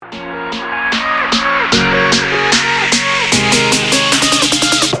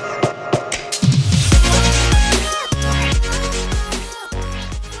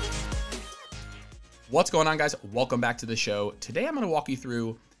What's going on, guys? Welcome back to the show. Today I'm going to walk you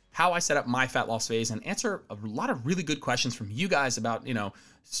through how I set up my fat loss phase and answer a lot of really good questions from you guys about,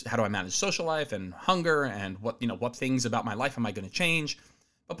 how do I manage social life and hunger and what things about my life am I going to change?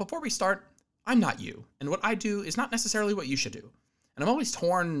 But before we start, I'm not you. And what I do is not necessarily what you should do. And I'm always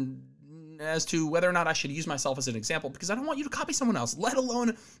torn as to whether or not I should use myself as an example because I don't want you to copy someone else, let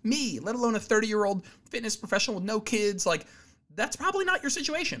alone me, let alone a 30-year-old fitness professional with no kids. Like, that's probably not your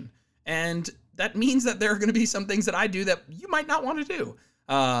situation. And that means that there are going to be some things that I do that you might not want to do.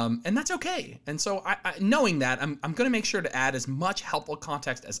 And that's okay. And so I knowing that, I'm going to make sure to add as much helpful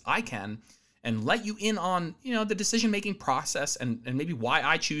context as I can and let you in on, the decision-making process and maybe why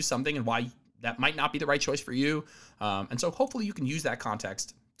I choose something and why that might not be the right choice for you. And so hopefully you can use that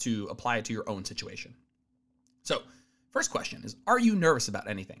context to apply it to your own situation. So first question is, are you nervous about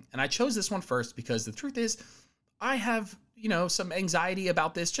anything? And I chose this one first because the truth is I have, some anxiety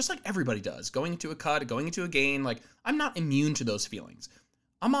about this, just like everybody does. Going into a cut, going into a gain, like I'm not immune to those feelings.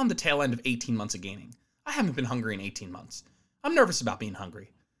 I'm on the tail end of 18 months of gaining. I haven't been hungry in 18 months. I'm nervous about being hungry.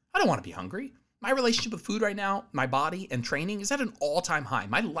 I don't want to be hungry. My relationship with food right now, my body and training is at an all-time high.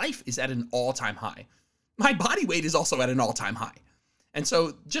 My life is at an all-time high. My body weight is also at an all-time high. And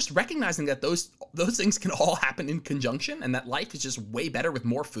so just recognizing that those things can all happen in conjunction and that life is just way better with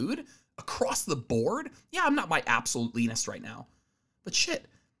more food across the board. Yeah, I'm not my absolute leanest right now. But shit,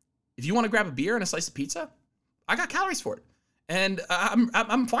 if you want to grab a beer and a slice of pizza, I got calories for it. And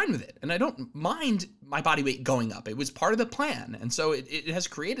I'm fine with it. And I don't mind my body weight going up. It was part of the plan. And so it has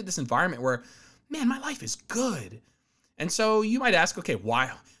created this environment where, man, my life is good. And so you might ask, okay,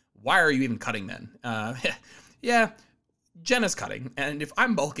 why are you even cutting then? Yeah, Jenna's cutting. And if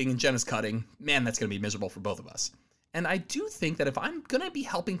I'm bulking and Jenna's cutting, man, that's going to be miserable for both of us. And I do think that if I'm going to be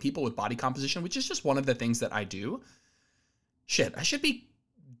helping people with body composition, which is just one of the things that I do, I should be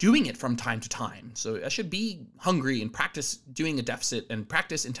doing it from time to time. So I should be hungry and practice doing a deficit and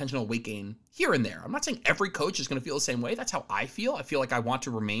practice intentional weight gain here and there. I'm not saying every coach is going to feel the same way. That's how I feel. I feel like I want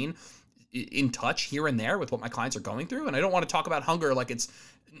to remain in touch here and there with what my clients are going through. And I don't want to talk about hunger like it's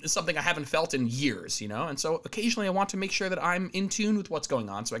something I haven't felt in years, And so occasionally I want to make sure that I'm in tune with what's going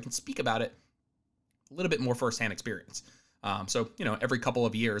on so I can speak about it a little bit more firsthand experience. So every couple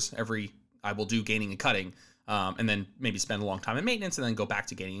of years, I will do gaining and cutting, and then maybe spend a long time in maintenance and then go back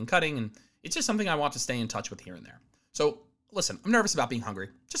to gaining and cutting. And it's just something I want to stay in touch with here and there. So listen, I'm nervous about being hungry,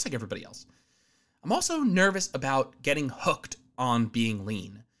 just like everybody else. I'm also nervous about getting hooked on being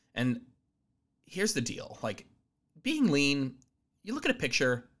lean. And here's the deal. Like, being lean, you look at a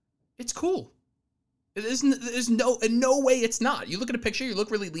picture, it's cool. There's no way it's not. You look at a picture, you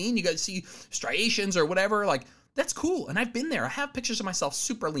look really lean, you guys see striations or whatever, like, that's cool. And I've been there. I have pictures of myself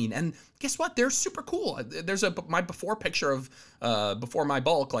super lean. And guess what? They're super cool. There's my before picture of before my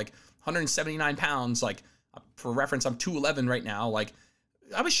bulk, like 179 pounds. Like, for reference, I'm 211 right now. Like,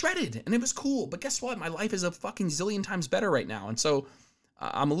 I was shredded and it was cool. But guess what? My life is a fucking zillion times better right now. And so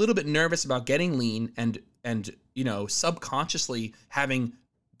I'm a little bit nervous about getting lean and subconsciously having,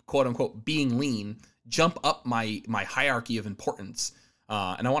 quote unquote, being lean jump up my hierarchy of importance.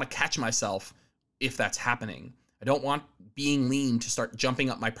 And I want to catch myself if that's happening. I don't want being lean to start jumping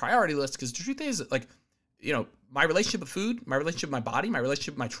up my priority list because the truth is, like, my relationship with food, my relationship with my body, my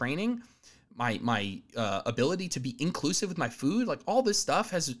relationship with my training, my ability to be inclusive with my food, like, all this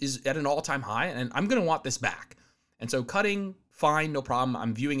stuff is at an all-time high, and I'm going to want this back. And so cutting, fine, no problem.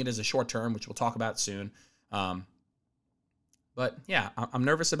 I'm viewing it as a short term, which we'll talk about soon. But yeah, I'm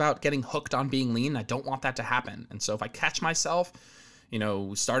nervous about getting hooked on being lean. I don't want that to happen. And so if I catch myself,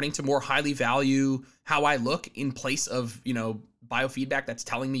 starting to more highly value how I look in place of, biofeedback that's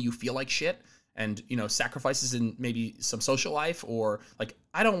telling me you feel like shit and, sacrifices in maybe some social life, or like,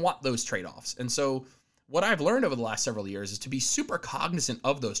 I don't want those trade-offs. And so what I've learned over the last several years is to be super cognizant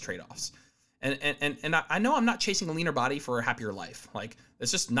of those trade-offs. And I know I'm not chasing a leaner body for a happier life. Like, that's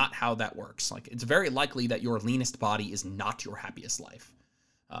just not how that works. Like, it's very likely that your leanest body is not your happiest life.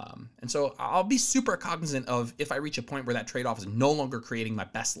 And so I'll be super cognizant of if I reach a point where that trade-off is no longer creating my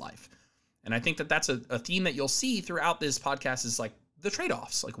best life. And I think that that's a theme that you'll see throughout this podcast is like the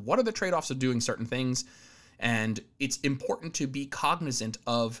trade-offs. Like, what are the trade-offs of doing certain things? And it's important to be cognizant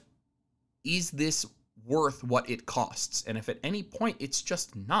of, is this worth what it costs? And if at any point it's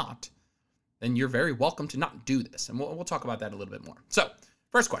just not, then you're very welcome to not do this. And we'll talk about that a little bit more. So,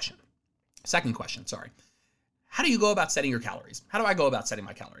 second question, sorry. How do you go about setting your calories? How do I go about setting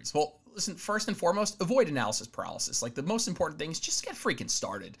my calories? Well, listen, first and foremost, avoid analysis paralysis. Like, the most important thing is just get freaking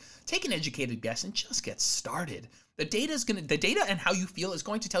started. Take an educated guess and just get started. The data and how you feel is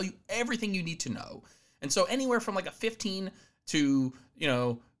going to tell you everything you need to know. And so anywhere from like a 15 to,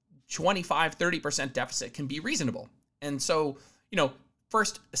 25, 30% deficit can be reasonable. And so,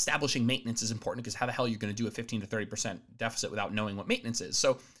 first establishing maintenance is important, because how the hell are you going to do a 15 to 30% deficit without knowing what maintenance is?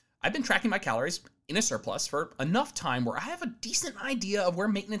 So I've been tracking my calories in a surplus for enough time where I have a decent idea of where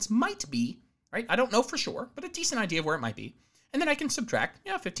maintenance might be, right? I don't know for sure, but a decent idea of where it might be. And then I can subtract,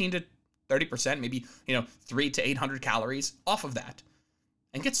 15 to 30%, maybe, 3 to 800 calories off of that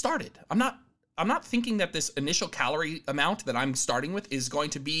and get started. I'm not thinking that this initial calorie amount that I'm starting with is going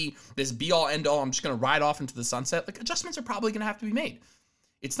to be this be all end all. I'm just going to ride off into the sunset. Like, adjustments are probably going to have to be made.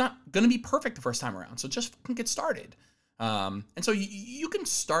 It's not going to be perfect the first time around. So just fucking get started. And so you can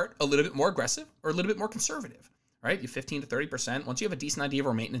start a little bit more aggressive or a little bit more conservative, right? You 15 to 30%. Once you have a decent idea of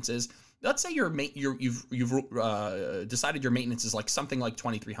where maintenance is, let's say you've decided your maintenance is like something like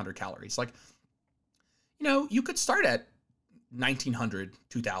 2,300 calories. Like, you could start at 1,900,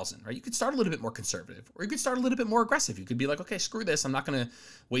 2,000, right? You could start a little bit more conservative, or you could start a little bit more aggressive. You could be like, okay, screw this. I'm not going to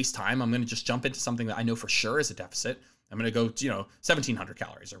waste time. I'm going to just jump into something that I know for sure is a deficit. I'm going to go, 1,700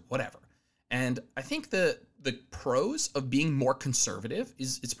 calories or whatever. And I think the pros of being more conservative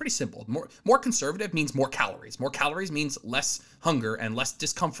it's pretty simple. More conservative means more calories. More calories means less hunger and less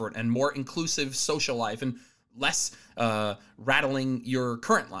discomfort and more inclusive social life and less rattling your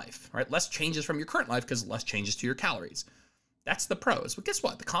current life, right? Less changes from your current life because less changes to your calories. That's the pros. But guess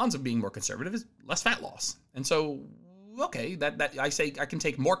what? The cons of being more conservative is less fat loss. And so, okay, that I say I can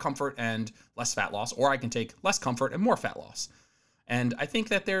take more comfort and less fat loss, or I can take less comfort and more fat loss. And I think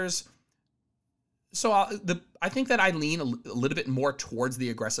that I think that I lean a little bit more towards the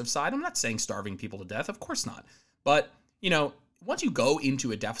aggressive side. I'm not saying starving people to death, of course not. But, once you go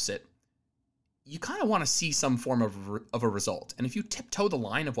into a deficit, you kind of want to see some form of a result. And if you tiptoe the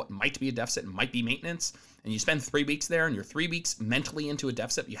line of what might be a deficit and might be maintenance, and you spend 3 weeks there and you're 3 weeks mentally into a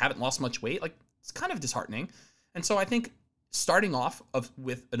deficit, you haven't lost much weight, like, it's kind of disheartening. And so I think starting off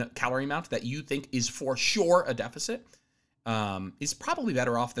with a calorie amount that you think is for sure a deficit is probably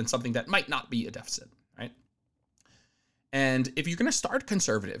better off than something that might not be a deficit, right? And if you're going to start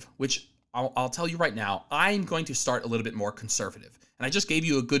conservative, which I'll tell you right now, I'm going to start a little bit more conservative. And I just gave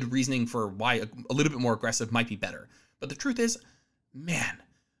you a good reasoning for why a little bit more aggressive might be better. But the truth is, man,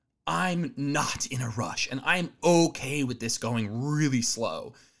 I'm not in a rush, and I'm okay with this going really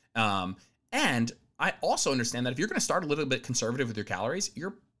slow. And I also understand that if you're going to start a little bit conservative with your calories,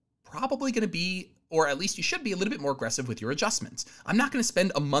 you're probably going to be, or at least you should be, a little bit more aggressive with your adjustments. I'm not going to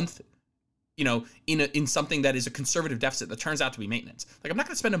spend a month in something that is a conservative deficit that turns out to be maintenance. Like, I'm not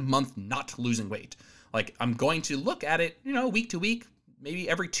going to spend a month not losing weight. Like, I'm going to look at it, week to week, maybe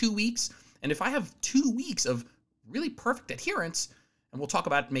every 2 weeks. And if I have 2 weeks of really perfect adherence, and we'll talk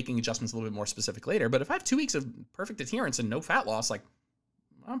about making adjustments a little bit more specific later, but if I have 2 weeks of perfect adherence and no fat loss, like,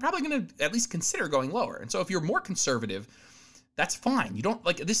 I'm probably going to at least consider going lower. And so if you're more conservative, that's fine. You don't,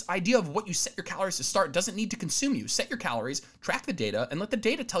 like, this idea of what you set your calories to start doesn't need to consume you. Set your calories, track the data, and let the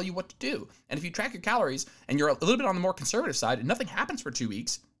data tell you what to do. And if you track your calories and you're a little bit on the more conservative side and nothing happens for 2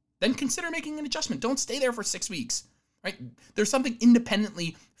 weeks, then consider making an adjustment. Don't stay there for 6 weeks, right? There's something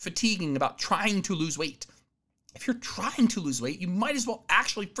independently fatiguing about trying to lose weight. If you're trying to lose weight, you might as well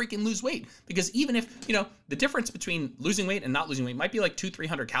actually freaking lose weight, because even if, the difference between losing weight and not losing weight might be like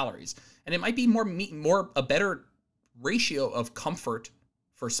 200-300 calories, and it might be a better ratio of comfort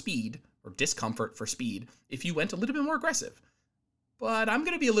for speed or discomfort for speed if you went a little bit more aggressive. But I'm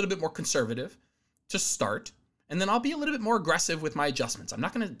going to be a little bit more conservative to start, and then I'll be a little bit more aggressive with my adjustments. I'm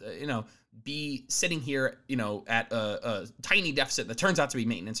not going to, be sitting here, at a tiny deficit that turns out to be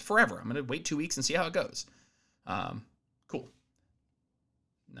maintenance forever. I'm going to wait 2 weeks and see how it goes. Cool.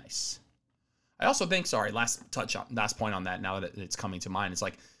 Nice. I also think, last point on that, now that it's coming to mind, is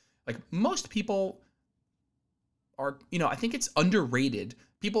like most people are, I think it's underrated.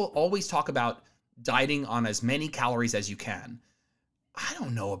 People always talk about dieting on as many calories as you can. I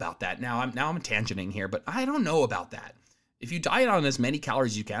don't know about that. Now I'm tangenting here, but I don't know about that. If you diet on as many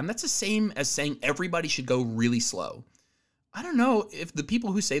calories as you can, that's the same as saying everybody should go really slow. I don't know if the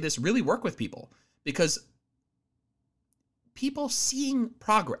people who say this really work with people, because people seeing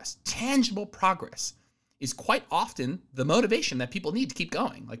progress, tangible progress, is quite often the motivation that people need to keep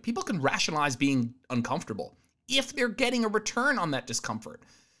going. Like, people can rationalize being uncomfortable if they're getting a return on that discomfort.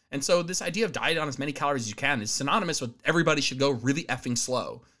 And so this idea of diet on as many calories as you can is synonymous with everybody should go really effing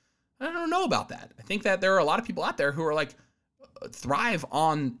slow. I don't know about that. I think that there are a lot of people out there who are like, thrive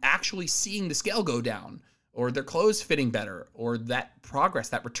on actually seeing the scale go down, or their clothes fitting better, or that progress,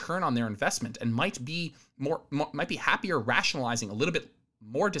 that return on their investment, and might be happier rationalizing a little bit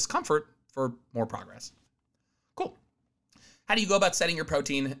more discomfort for more progress. Cool. How do you go about setting your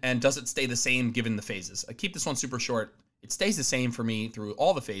protein, and does it stay the same given the phases? I keep this one super short. It stays the same for me through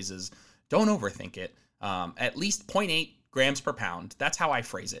all the phases. Don't overthink it. At least zero point 0.8 grams per pound. That's how I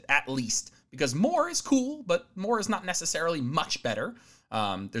phrase it, at least. Because more is cool, but more is not necessarily much better.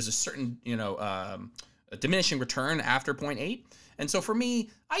 There's a certain, a diminishing return after 0.8. And so for me,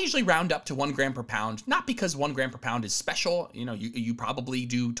 I usually round up to 1 gram per pound, not because 1 gram per pound is special. You probably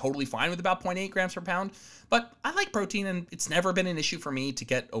do totally fine with about 0.8 grams per pound, but I like protein, and it's never been an issue for me to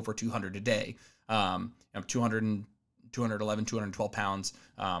get over 200 a day. I'm 211, 212 pounds.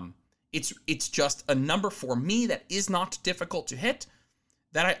 It's just a number for me that is not difficult to hit,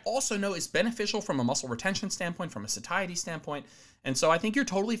 that I also know is beneficial from a muscle retention standpoint, from a satiety standpoint. And so I think you're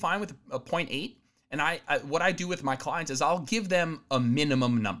totally fine with a 0.8. And what I do with my clients is I'll give them a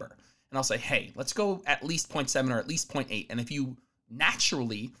minimum number. And I'll say, hey, let's go at least 0.7 or at least 0.8. And if you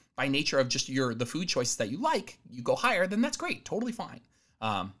naturally, by nature of just the food choices that you like, you go higher, then that's great, totally fine.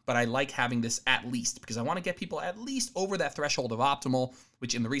 But I like having this at least, because I want to get people at least over that threshold of optimal,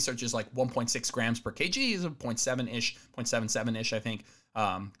 which in the research is like 1.6 grams per kg, is a 0.7-ish, 0.77-ish, I think,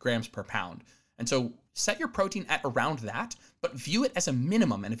 grams per pound. And so set your protein at around that, but view it as a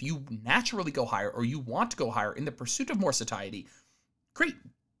minimum. And if you naturally go higher, or you want to go higher in the pursuit of more satiety, great,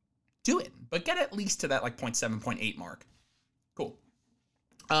 do it. But get at least to that like 0.7, 0.8 mark. Cool.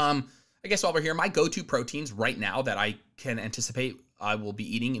 I guess while we're here, my go-to proteins right now that I can anticipate I will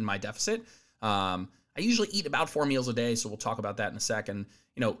be eating in my deficit. I usually eat about 4 meals a day, so we'll talk about that in a second.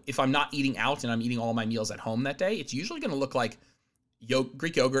 If I'm not eating out and I'm eating all my meals at home that day, it's usually going to look like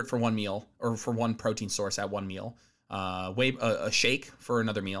Greek yogurt for one meal, or for one protein source at one meal, a shake for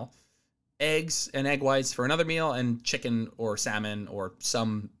another meal, eggs and egg whites for another meal, and chicken or salmon or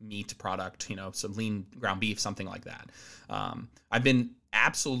some meat product, some lean ground beef, something like that. I've been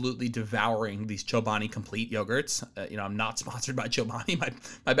absolutely devouring these Chobani Complete yogurts. I'm not sponsored by Chobani.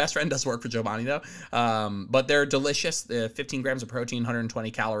 My best friend does work for Chobani though. But they're delicious. 15 grams of protein,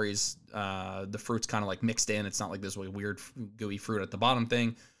 120 calories. The fruit's kind of like mixed in. It's not like this weird gooey fruit at the bottom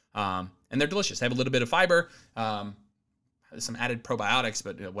thing. And they're delicious. They have a little bit of fiber, some added probiotics,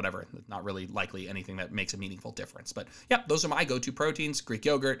 but whatever. Not really likely anything that makes a meaningful difference. But yeah, those are my go-to proteins: Greek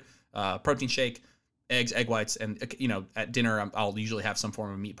yogurt, protein shake, eggs, egg whites, and at dinner I'll usually have some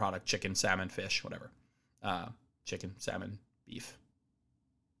form of meat product: chicken, salmon, fish, whatever. Chicken, salmon, beef,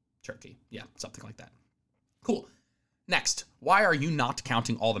 turkey, yeah, something like that. Cool. Next, why are you not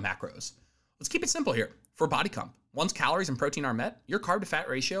counting all the macros? Let's keep it simple here. For body comp, once calories and protein are met, your carb to fat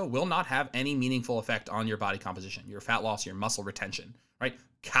ratio will not have any meaningful effect on your body composition, your fat loss, your muscle retention, right?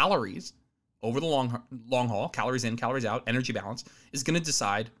 Calories over the long haul, calories in, calories out, energy balance is going to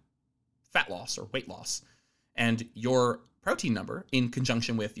decide fat loss or weight loss. And your protein number in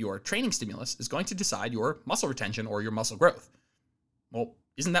conjunction with your training stimulus is going to decide your muscle retention or your muscle growth. Well,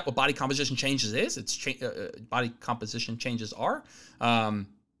 isn't that what body composition changes is? Body composition changes are.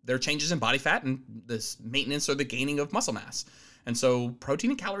 There are changes in body fat and this maintenance or the gaining of muscle mass. And so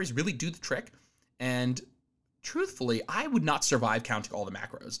protein and calories really do the trick. And truthfully, I would not survive counting all the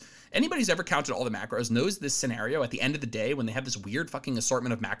macros. Anybody who's ever counted all the macros knows this scenario at the end of the day when they have this weird fucking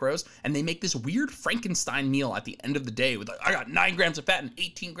assortment of macros and they make this weird Frankenstein meal at the end of the day with I got 9 grams of fat and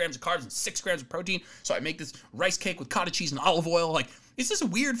 18 grams of carbs and 6 grams of protein. So I make this rice cake with cottage cheese and olive oil. Like, it's just a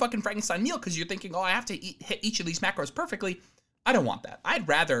weird fucking Frankenstein meal because you're thinking, I have to hit each of these macros perfectly. I don't want that. I'd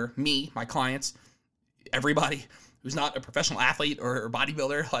rather my clients, everybody who's not a professional athlete or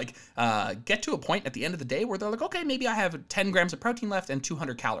bodybuilder, get to a point at the end of the day where they're like, okay, maybe I have 10 grams of protein left and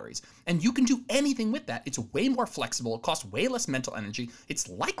 200 calories. And you can do anything with that. It's way more flexible. It costs way less mental energy. It's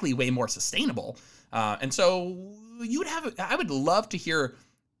likely way more sustainable. And so I would love to hear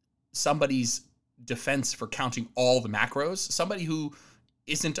somebody's defense for counting all the macros. Somebody who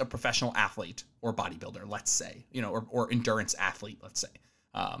isn't a professional athlete or bodybuilder, let's say, or endurance athlete, let's say.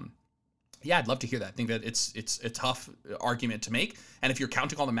 Yeah, I'd love to hear that. I think that it's a tough argument to make. And if you're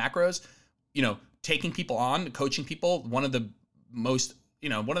counting all the macros, taking people on, coaching people, one of the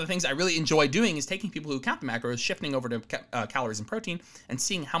things I really enjoy doing is taking people who count the macros, shifting over to calories and protein, and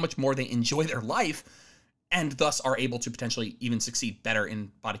seeing how much more they enjoy their life, and thus are able to potentially even succeed better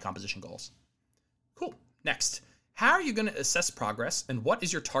in body composition goals. Cool. Next, how are you going to assess progress, and what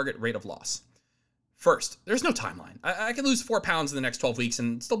is your target rate of loss? First, there's no timeline. I can lose 4 pounds in the next 12 weeks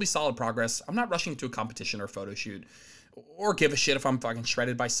and still be solid progress. I'm not rushing to a competition or photo shoot or give a shit if I'm fucking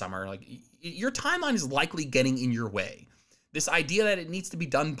shredded by summer. Like, your timeline is likely getting in your way. This idea that it needs to be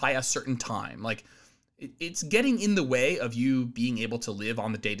done by a certain time, like, it's getting in the way of you being able to live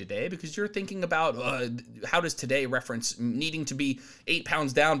on the day-to-day because you're thinking about how does today reference needing to be 8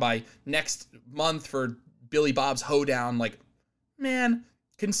 pounds down by next month for Billy Bob's hoedown. Like, man,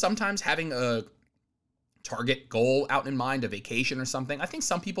 can sometimes having a target goal out in mind, a vacation or something. I think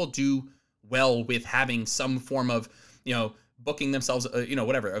some people do well with having some form of, booking themselves,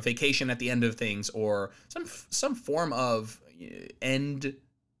 whatever, a vacation at the end of things, or some form of end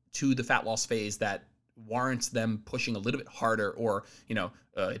to the fat loss phase that warrants them pushing a little bit harder, or,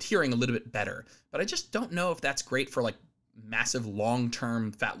 adhering a little bit better. But I just don't know if that's great for like massive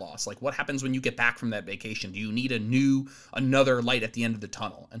long-term fat loss. Like, what happens when you get back from that vacation? Do you need another light at the end of the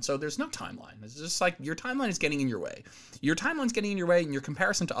tunnel? And so there's no timeline. It's just like your timeline is getting in your way. Your timeline's getting in your way, and your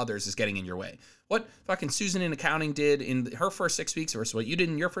comparison to others is getting in your way. What fucking Susan in accounting did in her first 6 weeks versus what you did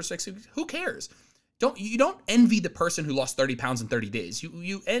in your first 6 weeks, who cares? You don't envy the person who lost 30 pounds in 30 days.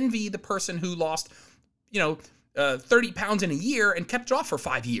 You envy the person who lost, 30 pounds in a year and kept it off for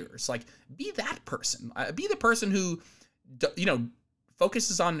 5 years. Like, be that person. Be the person who,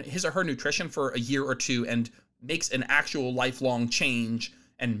 focuses on his or her nutrition for a year or two and makes an actual lifelong change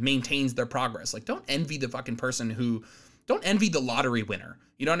and maintains their progress. Like, don't envy the fucking person don't envy the lottery winner.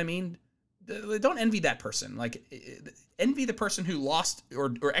 You know what I mean? Don't envy that person. Like, envy the person who lost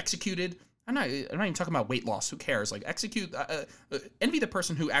or executed. I'm not even talking about weight loss. Who cares? Like, envy the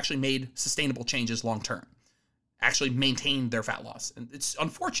person who actually made sustainable changes long term, actually maintained their fat loss. And it's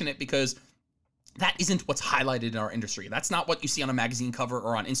unfortunate because that isn't what's highlighted in our industry. That's not what you see on a magazine cover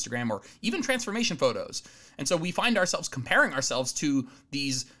or on Instagram or even transformation photos. And so we find ourselves comparing ourselves to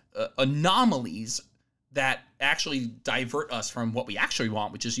these anomalies that actually divert us from what we actually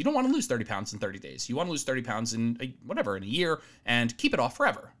want, which is, you don't want to lose 30 pounds in 30 days. You want to lose 30 pounds in a year and keep it off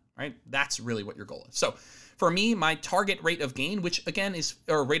forever, right? That's really what your goal is. So for me, my target rate of gain, which again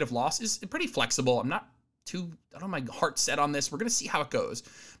or rate of loss, is pretty flexible. I don't have my heart set on this. We're going to see how it goes,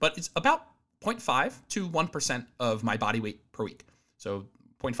 but it's about 0.5 to 1% of my body weight per week. So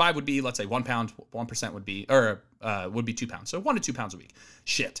 0.5 would be, let's say, 1 pound. 1% would be 2 pounds. So 1 to 2 pounds a week.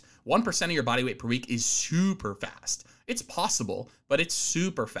 Shit. 1% of your body weight per week is super fast. It's possible, but it's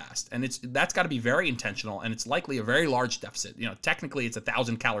super fast. And that's got to be very intentional. And it's likely a very large deficit. Technically it's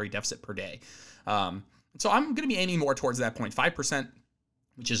 1,000 calorie deficit per day. So I'm going to be aiming more towards that 0.5%,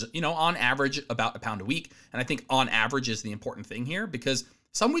 which is, on average about a pound a week. And I think on average is the important thing here, because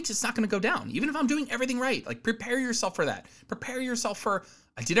some weeks it's not going to go down, even if I'm doing everything right. Like, prepare yourself for that. Prepare yourself for,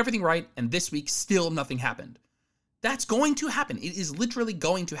 I did everything right, and this week still nothing happened. That's going to happen. It is literally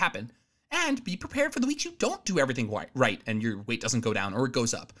going to happen. And be prepared for the weeks you don't do everything right and your weight doesn't go down or it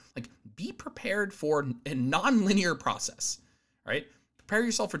goes up. Like, be prepared for a non-linear process, right? Prepare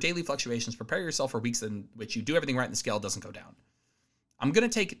yourself for daily fluctuations. Prepare yourself for weeks in which you do everything right and the scale doesn't go down. I'm going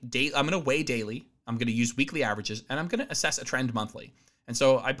to weigh daily. I'm going to use weekly averages, and I'm going to assess a trend monthly. And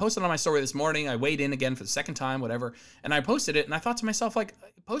so I posted on my story this morning. I weighed in again for the second time, whatever. And I posted it, and I thought to myself, like,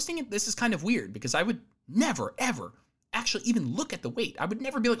 posting it, this is kind of weird, because I would never, ever actually even look at the weight. I would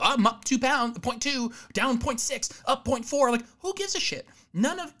never be like, oh, I'm up 2 pounds, 0.2, down 0.6, up 0.4. Like, who gives a shit?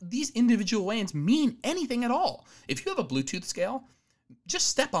 None of these individual weigh-ins mean anything at all. If you have a Bluetooth scale, just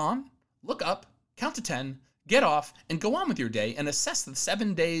step on, look up, count to 10, get off, and go on with your day and assess the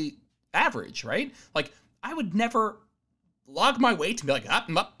 7-day average, right? Like, I would never log my weight and be like,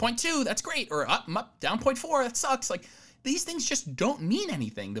 I'm up 0.2, that's great, or I'm up, down 0.4, that sucks. Like, these things just don't mean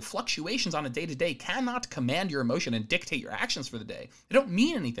anything. The fluctuations on a day-to-day cannot command your emotion and dictate your actions for the day. They don't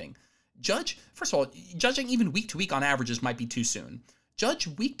mean anything. First of all, judging even week to week on averages might be too soon. Judge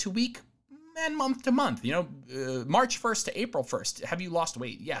week to week and month to month. March 1st to April 1st. Have you lost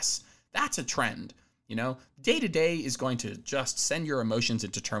weight? Yes. That's a trend. Day to day is going to just send your emotions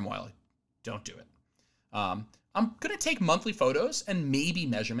into turmoil. Don't do it. I'm going to take monthly photos and maybe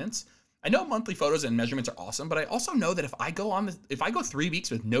measurements. I know monthly photos and measurements are awesome, but I also know that if I go 3 weeks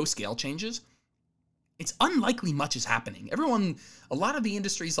with no scale changes, it's unlikely much is happening. A lot of the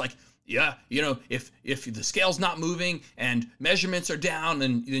industry's like, yeah, if the scale's not moving and measurements are down,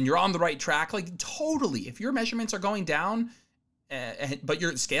 and then you're on the right track. Like, totally. If your measurements are going down, but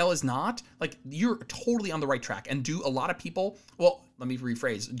your scale is not, like, you're totally on the right track. And do a lot of people, well, let me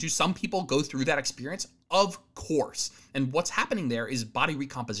rephrase, do some people go through that experience? Of course. And what's happening there is body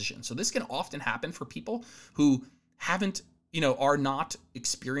recomposition. So this can often happen for people who are not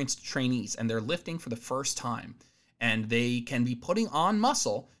experienced trainees, and they're lifting for the first time, and they can be putting on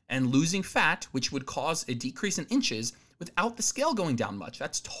muscle and losing fat, which would cause a decrease in inches without the scale going down much.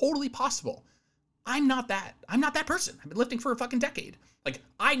 That's totally possible. I'm not that person. I've been lifting for a fucking decade. Like,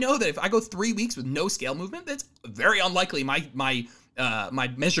 I know that if I go 3 weeks with no scale movement, that's very unlikely my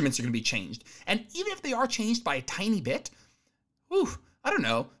measurements are going to be changed. And even if they are changed by a tiny bit, I don't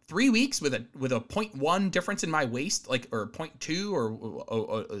know, 3 weeks with a 0.1 difference in my waist, like, or 0.2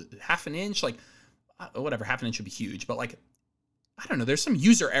 or half an inch, like, whatever, half an inch would be huge, but like I don't know, there's some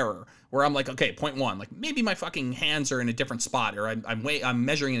user error where I'm like, okay, point one, like maybe my fucking hands are in a different spot, or I'm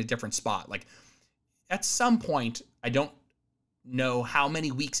measuring in a different spot. Like at some point, I don't know how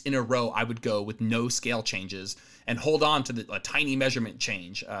many weeks in a row I would go with no scale changes and hold on to a tiny measurement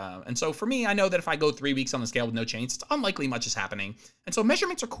change. And so for me, I know that if I go 3 weeks on the scale with no change, it's unlikely much is happening. And so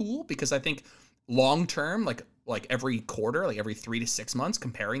measurements are cool because I think long term, like every quarter, like every 3 to 6 months,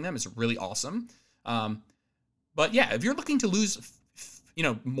 comparing them is really awesome. But yeah, if you're looking to lose,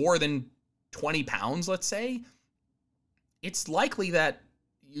 more than 20 pounds, let's say, it's likely that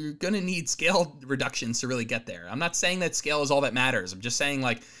you're going to need scale reductions to really get there. I'm not saying that scale is all that matters. I'm just saying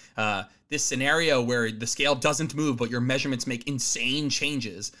like this scenario where the scale doesn't move, but your measurements make insane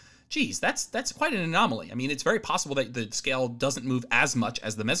changes. Geez, that's quite an anomaly. I mean, it's very possible that the scale doesn't move as much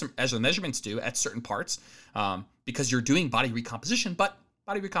as the measurements do at certain parts because you're doing body recomposition, but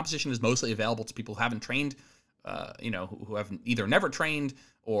body recomposition is mostly available to people who haven't trained, who have either never trained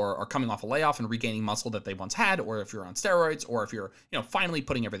or are coming off a layoff and regaining muscle that they once had, or if you're on steroids, or if you're, finally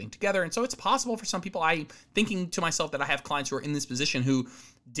putting everything together. And so it's possible for some people. I'm thinking to myself that I have clients who are in this position who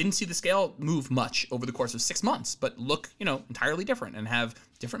didn't see the scale move much over the course of 6 months, but look, entirely different and have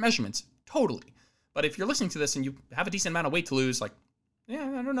different measurements. Totally. But if you're listening to this and you have a decent amount of weight to lose, like, yeah,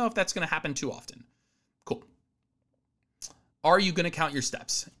 I don't know if that's going to happen too often. Cool. Are you going to count your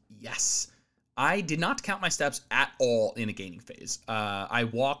steps? Yes. I did not count my steps at all in a gaining phase. I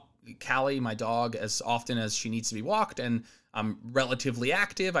walk Callie, my dog, as often as she needs to be walked, and I'm relatively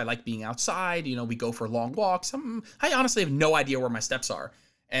active. I like being outside. We go for long walks. I honestly have no idea where my steps are.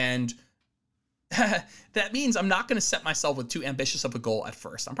 And that means I'm not going to set myself with too ambitious of a goal at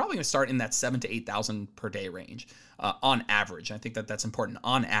first. I'm probably going to start in that 7,000 to 8,000 per day range on average. I think that that's important.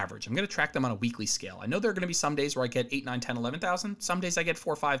 On average, I'm going to track them on a weekly scale. I know there are going to be some days where I get 8, 9, 10, 11,000. Some days I get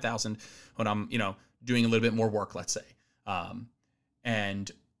 4, 5,000 when I'm, doing a little bit more work, let's say.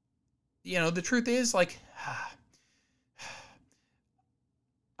 And the truth is, like,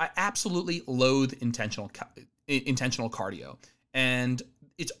 I absolutely loathe intentional cardio. And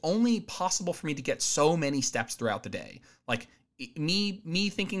it's only possible for me to get so many steps throughout the day. Like me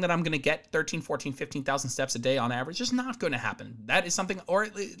thinking that I'm going to get 13, 14, 15,000 steps a day on average is not going to happen. That is something, or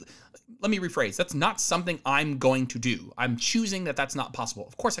let me rephrase, that's not something I'm going to do. I'm choosing that that's not possible.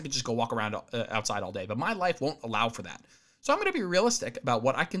 Of course, I could just go walk around outside all day, but my life won't allow for that. So I'm going to be realistic about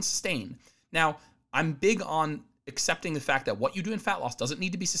what I can sustain. Now, I'm big on accepting the fact that what you do in fat loss doesn't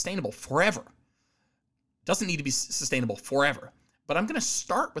need to be sustainable forever. But I'm going to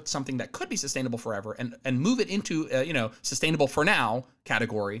start with something that could be sustainable forever and move it into sustainable for now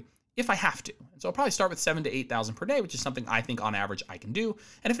category if I have to. And so I'll probably start with 7,000 to 8,000 per day, which is something I think on average I can do.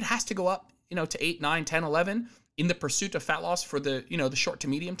 And if it has to go up, to 8, 9, 10, 11 in the pursuit of fat loss for the, the short to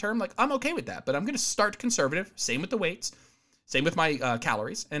medium term, like I'm okay with that. But I'm going to start conservative. Same with the weights, same with my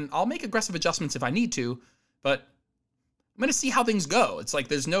calories, and I'll make aggressive adjustments if I need to. But I'm going to see how things go. It's like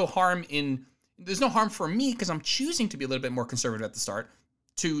there's no harm for me because I'm choosing to be a little bit more conservative at the start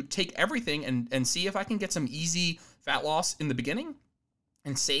to take everything and see if I can get some easy fat loss in the beginning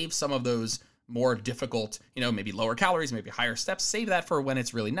and save some of those more difficult, maybe lower calories, maybe higher steps, save that for when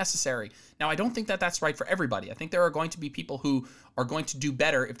it's really necessary. Now, I don't think that that's right for everybody. I think there are going to be people who are going to do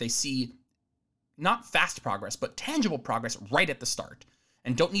better if they see not fast progress, but tangible progress right at the start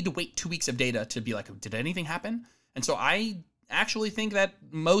and don't need to wait 2 weeks of data to be like, did anything happen? And so I actually think that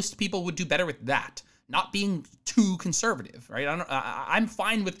most people would do better with that, not being too conservative, right? I'm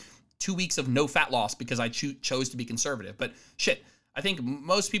fine with 2 weeks of no fat loss because I chose to be conservative, but shit, I think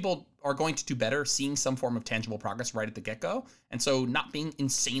most people are going to do better seeing some form of tangible progress right at the get-go. And so not being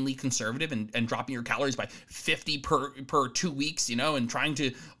insanely conservative and dropping your calories by 50 per 2 weeks, and trying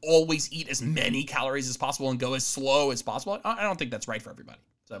to always eat as many calories as possible and go as slow as possible. I don't think that's right for everybody.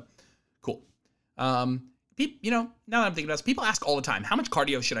 So cool. Now that I'm thinking about this, people ask all the time, how much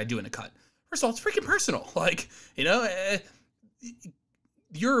cardio should I do in a cut? First of all, it's freaking personal. Like,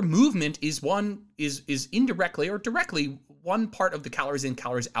 your movement is indirectly or directly one part of the calories in,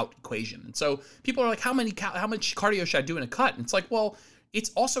 calories out equation. And so people are like, how much cardio should I do in a cut? And it's like, well,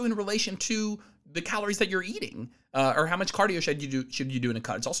 it's also in relation to the calories that you're eating, or how much cardio should you do in a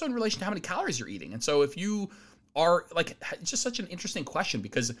cut? It's also in relation to how many calories you're eating. And so if you are like, it's just such an interesting question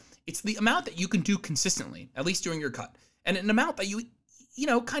because it's the amount that you can do consistently, at least during your cut, and an amount that you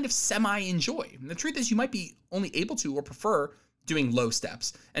kind of semi-enjoy. And the truth is you might be only able to or prefer doing low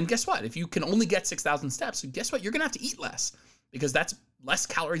steps. And guess what? If you can only get 6,000 steps, guess what? You're going to have to eat less because that's less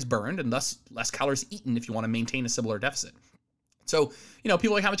calories burned and thus less calories eaten if you want to maintain a similar deficit. So,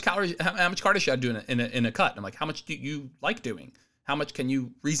 people are like, how much cardio should I do in a cut? I'm like, how much do you like doing? How much can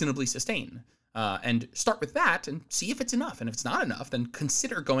you reasonably sustain? And start with that and see if it's enough. And if it's not enough, then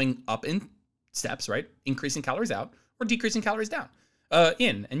consider going up in steps, right? Increasing calories out or decreasing calories down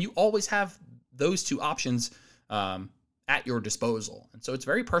in. And you always have those two options at your disposal. And so it's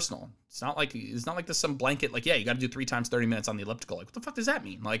very personal. It's not like there's some blanket, like, yeah, you got to do 3 times 30 minutes on the elliptical. Like, what the fuck does that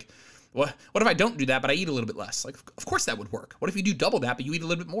mean? Like, what if I don't do that, but I eat a little bit less? Like, of course that would work. What if you do double that, but you eat a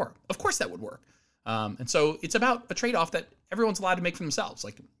little bit more? Of course that would work. And so it's about a trade-off that everyone's allowed to make for themselves.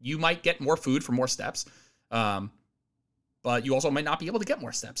 Like, you might get more food for more steps, but you also might not be able to get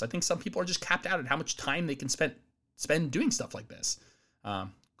more steps. I think some people are just capped out at how much time they can spend doing stuff like this.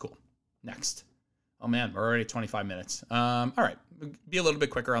 Cool. Next. Oh man, we're already at 25 minutes. All right, be a little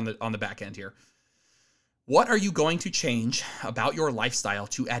bit quicker on the back end here. What are you going to change about your lifestyle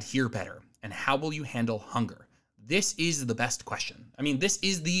to adhere better? And how will you handle hunger? This is the best question. I mean, this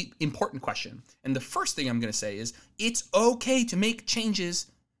is the important question. And the first thing I'm going to say is it's okay to make changes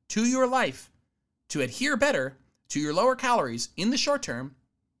to your life to adhere better to your lower calories in the short term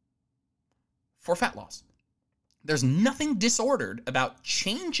for fat loss. There's nothing disordered about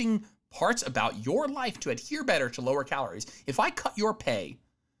changing parts about your life to adhere better to lower calories. If I cut your pay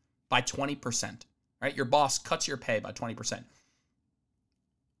by 20%, right? Your boss cuts your pay by 20%.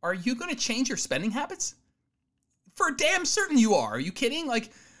 Are you going to change your spending habits? For damn certain you are. Are you kidding?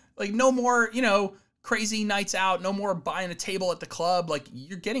 Like no more, crazy nights out, no more buying a table at the club. Like,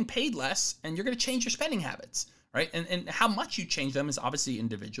 you're getting paid less and you're going to change your spending habits, right? And how much you change them is obviously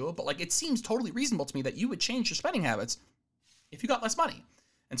individual, but like, it seems totally reasonable to me that you would change your spending habits if you got less money.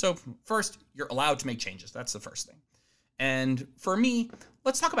 And so first, you're allowed to make changes. That's the first thing. And for me,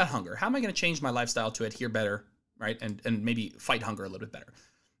 let's talk about hunger. How am I going to change my lifestyle to adhere better, right? And maybe fight hunger a little bit better.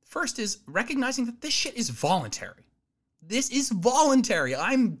 First is recognizing that this shit is voluntary. This is voluntary.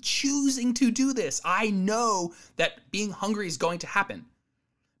 I'm choosing to do this. I know that being hungry is going to happen.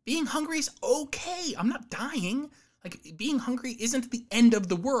 Being hungry is okay. I'm not dying. Like, being hungry isn't the end of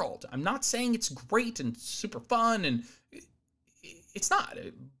the world. I'm not saying it's great and super fun, and it's not,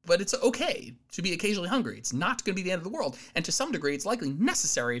 but it's okay to be occasionally hungry. It's not going to be the end of the world. And to some degree, it's likely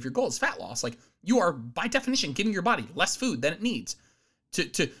necessary if your goal is fat loss. Like, you are, by definition, giving your body less food than it needs.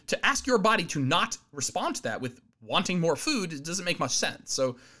 To ask your body to not respond to that with wanting more food, it doesn't make much sense.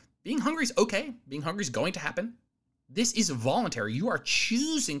 So being hungry is okay. Being hungry is going to happen. This is voluntary. You are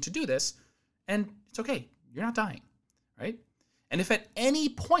choosing to do this, and it's okay. You're not dying, right? And if at any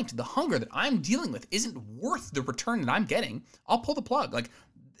point the hunger that I'm dealing with isn't worth the return that I'm getting, I'll pull the plug. Like,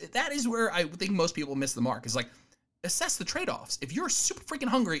 that is where I think most people miss the mark, is like, assess the trade-offs. If you're super freaking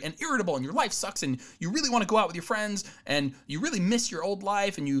hungry and irritable and your life sucks and you really want to go out with your friends and you really miss your old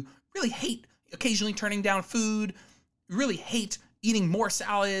life and you really hate occasionally turning down food, you really hate eating more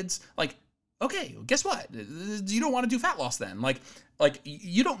salads, like, okay, guess what? You don't want to do fat loss then. Like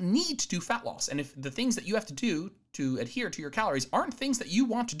you don't need to do fat loss. And if the things that you have to do to adhere to your calories aren't things that you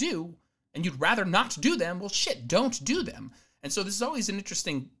want to do and you'd rather not do them, well, shit, don't do them. And so this is always an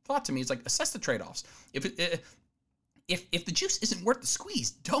interesting thought to me. It's like, assess the trade-offs. If the juice isn't worth the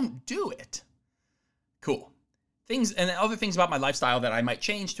squeeze, don't do it. Cool. Things and other things about my lifestyle that I might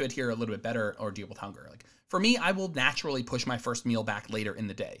change to adhere a little bit better or deal with hunger. Like, for me, I will naturally push my first meal back later in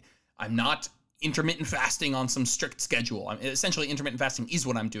the day. I'm not intermittent fasting on some strict schedule. Essentially, intermittent fasting is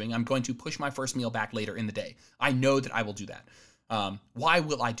what I'm doing. I'm going to push my first meal back later in the day. I know that I will do that. Why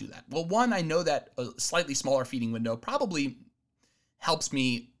will I do that? Well, one, I know that a slightly smaller feeding window probably helps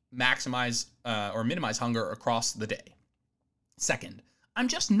me maximize or minimize hunger across the day. Second, I'm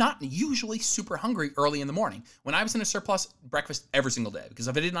just not usually super hungry early in the morning. When I was in a surplus, breakfast every single day, because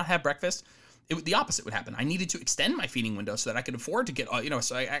if I did not have breakfast, the opposite would happen. I needed to extend my feeding window so that I could afford to get,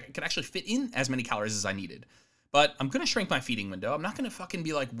 so I could actually fit in as many calories as I needed. But I'm going to shrink my feeding window. I'm not going to fucking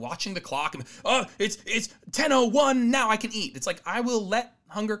be like watching the clock and, it's 10:01, now I can eat. It's like, I will let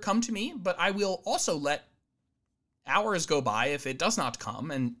hunger come to me, but I will also let hours go by if it does not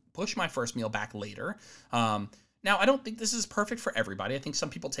come and push my first meal back later. Now, I don't think this is perfect for everybody. I think some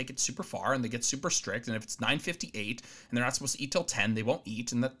people take it super far and they get super strict. And if it's 9:58 and they're not supposed to eat till 10, they won't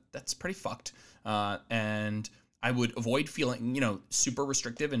eat. And that's pretty fucked. And I would avoid feeling, super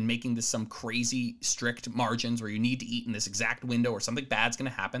restrictive and making this some crazy strict margins where you need to eat in this exact window or something bad's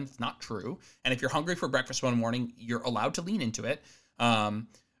going to happen. It's not true. And if you're hungry for breakfast one morning, you're allowed to lean into it.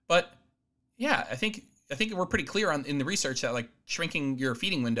 But yeah, I think we're pretty clear in the research that like shrinking your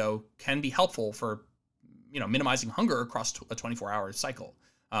feeding window can be helpful for minimizing hunger across a 24-hour cycle.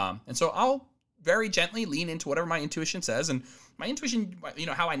 And so I'll very gently lean into whatever my intuition says. And my intuition,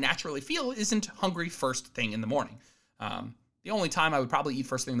 how I naturally feel, isn't hungry first thing in the morning. The only time I would probably eat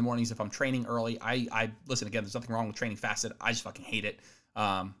first thing in the morning is if I'm training early. I listen, again, there's nothing wrong with training fasted. I just fucking hate it.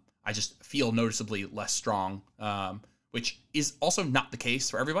 I just feel noticeably less strong, which is also not the case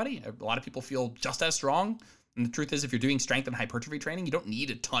for everybody. A lot of people feel just as strong. And the truth is, if you're doing strength and hypertrophy training, you don't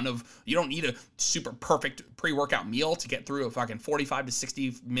need a super perfect pre-workout meal to get through a fucking 45 to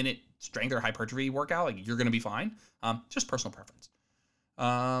 60 minute strength or hypertrophy workout. Like, you're going to be fine. Just personal preference.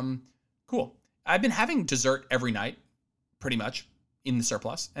 Cool. I've been having dessert every night, pretty much, in the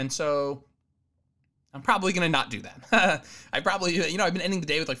surplus. And so I'm probably going to not do that. I've been ending the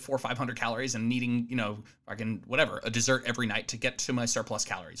day with like 400 or 500 calories and needing, fucking whatever, a dessert every night to get to my surplus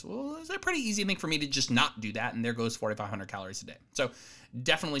calories. Well, it's a pretty easy thing for me to just not do that. And there goes 4,500 calories a day. So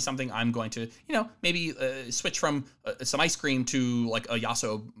definitely something I'm going to, maybe switch from some ice cream to like a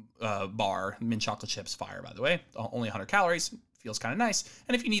Yasso bar, mint chocolate chips, fire, by the way, only 100 calories, feels kind of nice.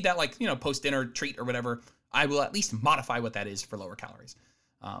 And if you need that, like, post-dinner treat or whatever, I will at least modify what that is for lower calories.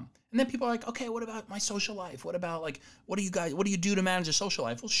 And then people are like, okay, what about my social life? What about what do you do to manage a social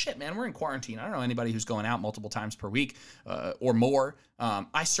life? Well, shit, man, we're in quarantine. I don't know anybody who's going out multiple times per week or more.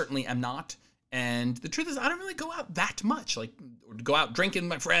 I certainly am not. And the truth is, I don't really go out that much, like go out drinking with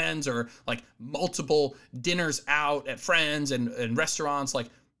my friends or like multiple dinners out at friends and restaurants. Like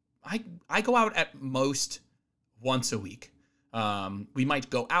I go out at most once a week. We might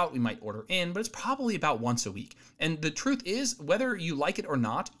go out, we might order in, but it's probably about once a week. And the truth is, whether you like it or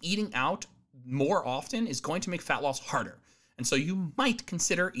not, eating out more often is going to make fat loss harder. And so you might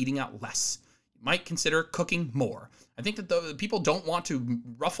consider eating out less. You might consider cooking more. I think that the people don't want to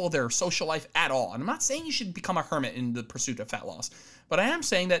ruffle their social life at all. And I'm not saying you should become a hermit in the pursuit of fat loss, but I am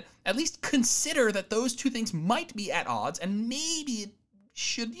saying that at least consider that those two things might be at odds, and maybe it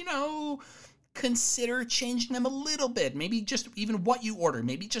should, consider changing them a little bit. Maybe just even what you order,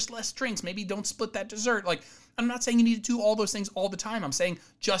 maybe just less drinks, maybe don't split that dessert. Like, I'm not saying you need to do all those things all the time. I'm saying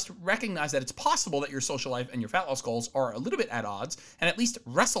just recognize that it's possible that your social life and your fat loss goals are a little bit at odds, and at least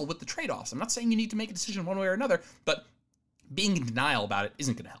wrestle with the trade-offs. I'm not saying you need to make a decision one way or another, but being in denial about it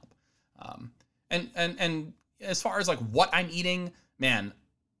isn't going to help. And as far as like what I'm eating, man,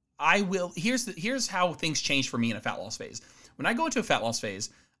 here's how things change for me in a fat loss phase. When I go into a fat loss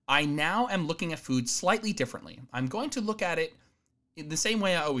phase, I now am looking at food slightly differently. I'm going to look at it in the same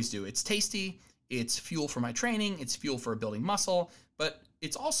way I always do. It's tasty, it's fuel for my training, it's fuel for building muscle, but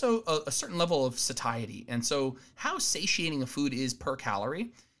it's also a certain level of satiety. And so how satiating a food is per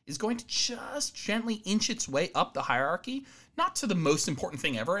calorie is going to just gently inch its way up the hierarchy, not to the most important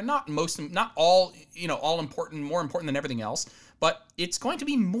thing ever, and not all important, more important than everything else, but it's going to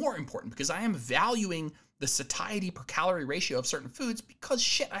be more important because I am valuing the satiety per calorie ratio of certain foods because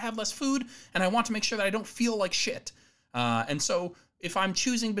shit, I have less food and I want to make sure that I don't feel like shit. And so if I'm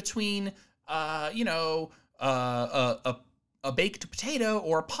choosing between, a baked potato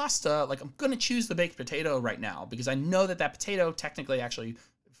or a pasta, like I'm going to choose the baked potato right now because I know that potato technically, actually,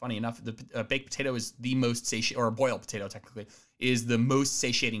 funny enough, the baked potato is the most satiating, or a boiled potato technically, is the most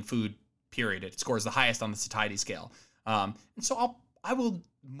satiating food, period. It scores the highest on the satiety scale. And so I will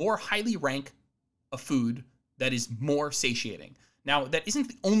more highly rank a food that is more satiating. Now, that isn't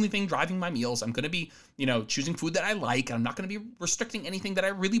the only thing driving my meals. I'm going to be, choosing food that I like. I'm not going to be restricting anything that I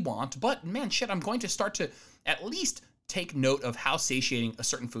really want. But man, shit, I'm going to start to at least take note of how satiating a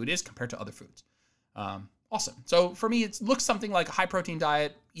certain food is compared to other foods. Awesome. So for me, it looks something like a high protein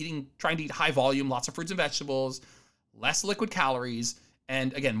diet, trying to eat high volume, lots of fruits and vegetables, less liquid calories,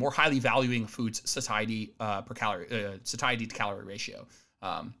 and again, more highly valuing food's satiety satiety to calorie ratio.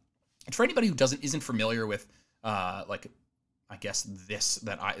 And for anybody who isn't familiar with,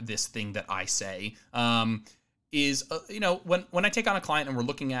 this thing that I say, is, when I take on a client and we're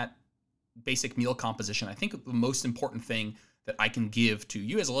looking at basic meal composition, I think the most important thing that I can give to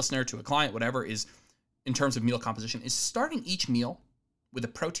you as a listener, to a client, whatever, is in terms of meal composition, is starting each meal with a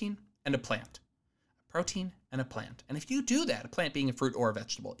protein and a plant. A protein and a plant. And if you do that, a plant being a fruit or a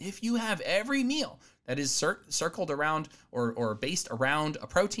vegetable, if you have every meal that is circled around or based around a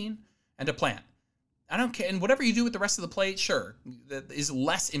protein and a plant, I don't care. And whatever you do with the rest of the plate, sure, that is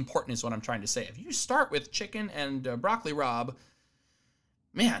less important is what I'm trying to say. If you start with chicken and broccoli rabe,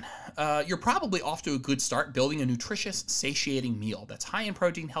 man, you're probably off to a good start building a nutritious, satiating meal that's high in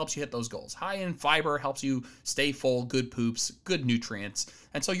protein, helps you hit those goals. High in fiber, helps you stay full, good poops, good nutrients.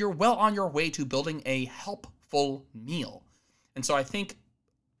 And so you're well on your way to building a helpful meal. And so I think,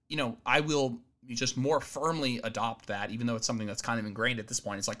 I will just more firmly adopt that, even though it's something that's kind of ingrained at this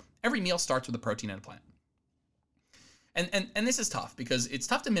point. It's like every meal starts with a protein and a plant. And this is tough because it's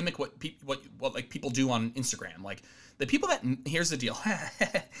tough to mimic what people do on Instagram. Like the people here's the deal.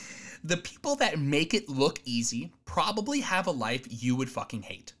 The people that make it look easy probably have a life you would fucking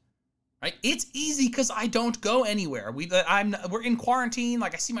hate. right? It's easy because I don't go anywhere. We're in quarantine.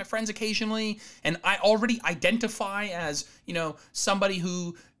 Like I see my friends occasionally, and I already identify as, somebody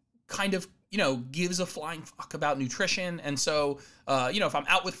who kind of, gives a flying fuck about nutrition. And so, if I'm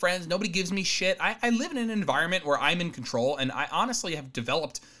out with friends, nobody gives me shit. I live in an environment where I'm in control, and I honestly have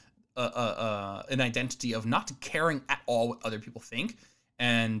developed an identity of not caring at all what other people think.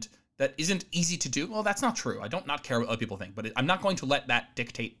 And that isn't easy to do. Well, that's not true. I don't not care what other people think, but I'm not going to let that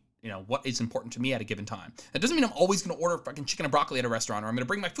dictate what is important to me at a given time. That doesn't mean I'm always going to order fucking chicken and broccoli at a restaurant, or I'm going to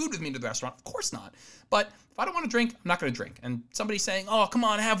bring my food with me to the restaurant. Of course not. But if I don't want to drink, I'm not going to drink. And somebody's saying, oh, come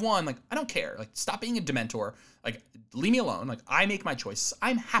on, have one. Like, I don't care. Like, stop being a dementor. Like, leave me alone. Like, I make my choices.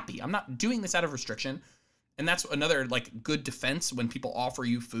 I'm happy. I'm not doing this out of restriction. And that's another, like, good defense when people offer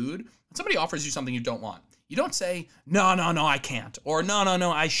you food. When somebody offers you something you don't want, you don't say, no, I can't. Or no,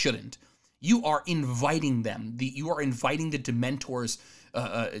 I shouldn't. You are inviting them. You are inviting the dementors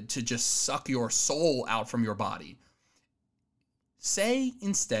to just suck your soul out from your body. Say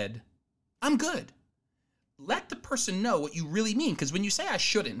instead, I'm good. Let the person know what you really mean. Because when you say I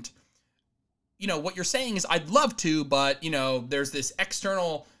shouldn't, what you're saying is I'd love to, but, there's this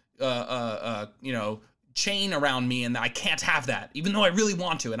external, chain around me and I can't have that, even though I really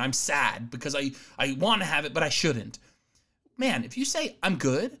want to. And I'm sad because I want to have it, but I shouldn't. Man, if you say I'm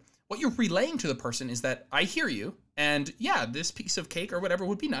good, what you're relaying to the person is that I hear you, and yeah, this piece of cake or whatever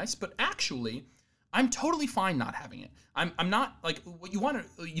would be nice, but actually, I'm totally fine not having it. I'm not, like, what you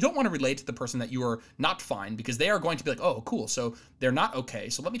don't want to relate to the person that you are not fine, because they are going to be like, oh, cool, so they're not okay,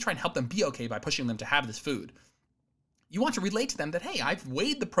 so let me try and help them be okay by pushing them to have this food. You want to relate to them that, hey, I've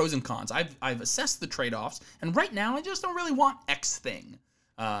weighed the pros and cons, I've assessed the trade-offs, and right now I just don't really want X thing.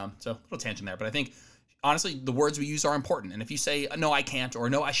 So a little tangent there, but I think honestly, the words we use are important. And if you say, no, I can't, or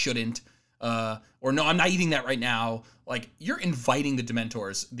no, I shouldn't, or no, I'm not eating that right now, like, you're inviting the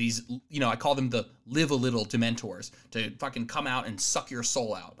dementors, these, I call them the live a little dementors, to fucking come out and suck your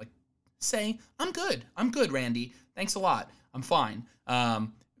soul out. Like, say, I'm good, Randy. Thanks a lot. I'm fine.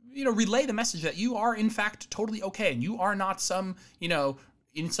 Relay the message that you are, in fact, totally okay. And you are not some,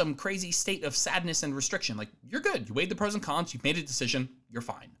 in some crazy state of sadness and restriction. Like, you're good. You weighed the pros and cons. You've made a decision. You're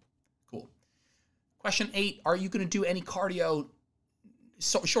fine. Cool. Question 8, are you going to do any cardio?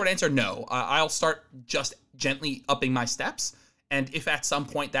 So, short answer, no. I'll start just gently upping my steps. And if at some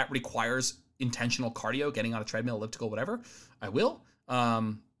point that requires intentional cardio, getting on a treadmill, elliptical, whatever, I will.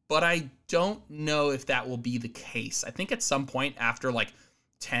 But I don't know if that will be the case. I think at some point after like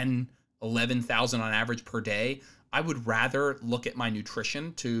 10, 11,000 on average per day, I would rather look at my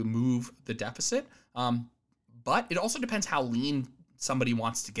nutrition to move the deficit. But it also depends how lean somebody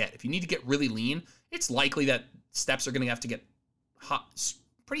wants to get. If you need to get really lean, it's likely that steps are going to have to get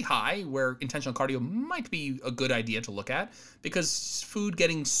pretty high, where intentional cardio might be a good idea to look at, because food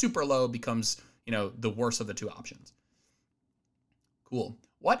getting super low becomes, the worst of the two options. Cool.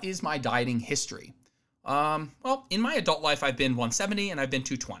 What is my dieting history? Well, in my adult life, I've been 170 and I've been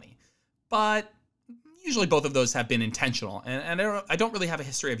 220, but usually both of those have been intentional, and I don't really have a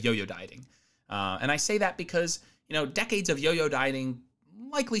history of yo-yo dieting. And I say that because, decades of yo-yo dieting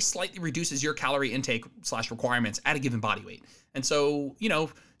likely slightly reduces your calorie intake / requirements at a given body weight. And so,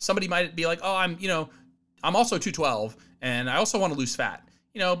 somebody might be like, oh, I'm also 212 and I also want to lose fat,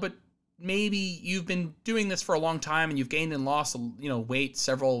 but maybe you've been doing this for a long time and you've gained and lost, weight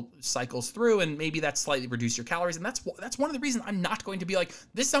several cycles through, and maybe that's slightly reduced your calories. And that's one of the reasons I'm not going to be like,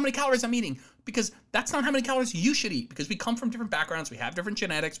 this is how many calories I'm eating, because that's not how many calories you should eat, because we come from different backgrounds. We have different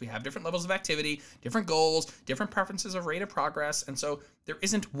genetics. We have different levels of activity, different goals, different preferences of rate of progress. And so there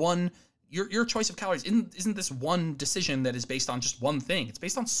isn't one, your choice of calories isn't this one decision that is based on just one thing. It's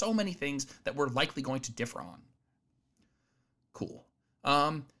based on so many things that we're likely going to differ on. Cool.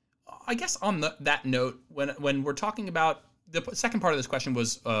 I guess on that note, when we're talking about the second part of this question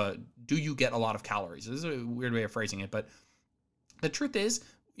was, do you get a lot of calories? This is a weird way of phrasing it, but the truth is,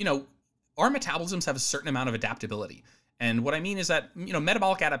 our metabolisms have a certain amount of adaptability. And what I mean is that,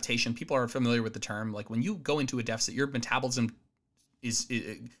 metabolic adaptation, people are familiar with the term, like when you go into a deficit, your metabolism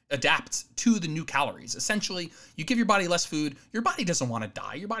adapts to the new calories. Essentially, you give your body less food, your body doesn't want to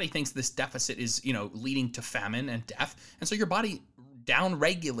die. Your body thinks this deficit is, leading to famine and death. And so your body down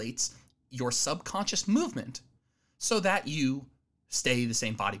regulates your subconscious movement so that you stay the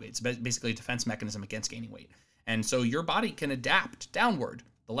same body weight. It's basically a defense mechanism against gaining weight. And so your body can adapt downward.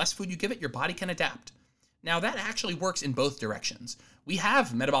 The less food you give it, your body can adapt. Now that actually works in both directions. We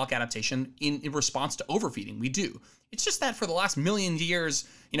have metabolic adaptation in response to overfeeding. We do. It's just that for the last million years,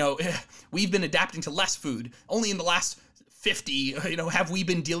 we've been adapting to less food. Only in the last 50, have we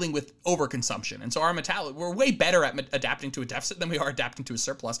been dealing with overconsumption? And so we're way better at adapting to a deficit than we are adapting to a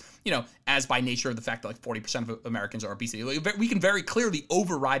surplus, as by nature of the fact that like 40% of Americans are obesity. We can very clearly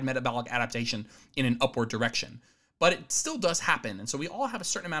override metabolic adaptation in an upward direction. But it still does happen. And so we all have a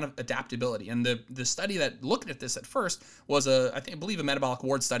certain amount of adaptability. And the study that looked at this at first was I believe a metabolic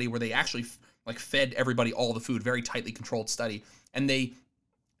ward study where they actually fed everybody all the food, very tightly controlled study. And they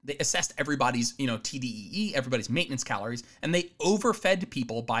assessed everybody's, TDEE, everybody's maintenance calories, and they overfed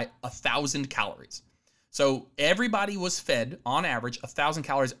people by 1,000 calories. So everybody was fed, on average, 1,000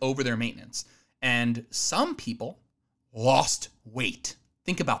 calories over their maintenance. And some people lost weight.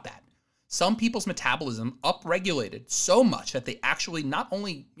 Think about that. Some people's metabolism upregulated so much that they actually not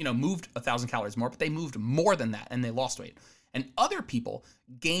only, moved 1,000 calories more, but they moved more than that and they lost weight. And other people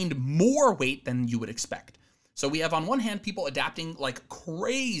gained more weight than you would expect. So we have on one hand people adapting like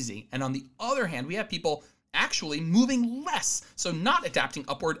crazy, and on the other hand we have people actually moving less, so not adapting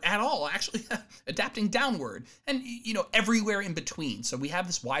upward at all, actually adapting downward, and everywhere in between. So we have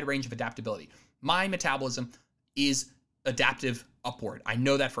this wide range of adaptability. My metabolism is adaptive upward. I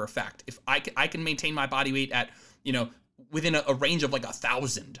know that for a fact. If I can maintain my body weight at within a range of like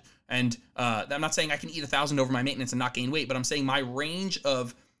 1,000, and I'm not saying I can eat 1,000 over my maintenance and not gain weight, but I'm saying my range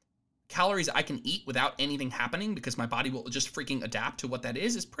of calories I can eat without anything happening, because my body will just freaking adapt to what that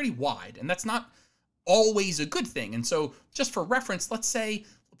is pretty wide. And that's not always a good thing. And so just for reference, let's say,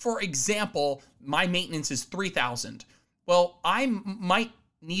 for example, my maintenance is 3,000. Well, I might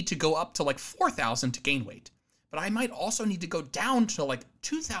need to go up to like 4,000 to gain weight, but I might also need to go down to like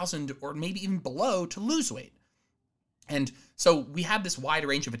 2,000 or maybe even below to lose weight. And so we have this wide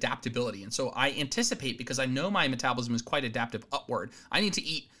range of adaptability. And so I anticipate, because I know my metabolism is quite adaptive upward, I need to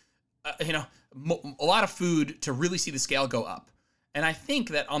eat a lot of food to really see the scale go up. And I think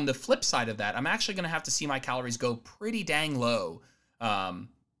that on the flip side of that, I'm actually going to have to see my calories go pretty dang low,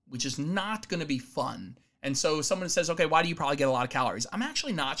 which is not going to be fun. And so someone says, okay, why do you probably get a lot of calories? I'm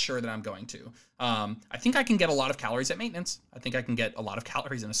actually not sure that I'm going to. I think I can get a lot of calories at maintenance. I think I can get a lot of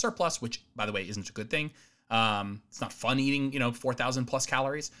calories in a surplus, which, by the way, isn't a good thing. It's not fun eating, 4,000 plus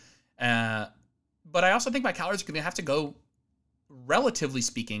calories. But I also think my calories are going to have to go, relatively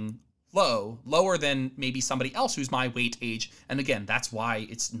speaking, lower than maybe somebody else who's my weight, age. And again, that's why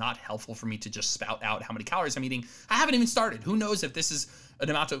it's not helpful for me to just spout out how many calories I'm eating. I haven't even started. Who knows if this is the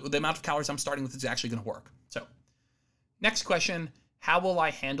amount of calories I'm starting with is actually going to work. So next question, how will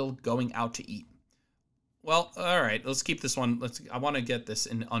I handle going out to eat? Well, all right, let's keep this one. I want to get this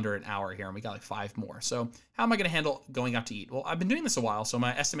in under an hour here, and we got like 5 more. So how am I going to handle going out to eat? Well, I've been doing this a while, so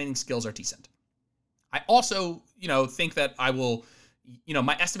my estimating skills are decent. I also, think that I will,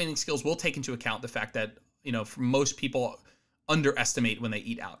 my estimating skills will take into account the fact that, for most people underestimate when they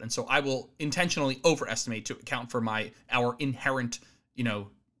eat out. And so I will intentionally overestimate to account for our inherent,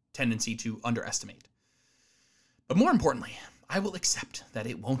 tendency to underestimate. But more importantly, I will accept that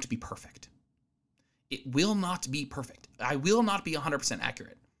it won't be perfect. It will not be perfect. I will not be 100%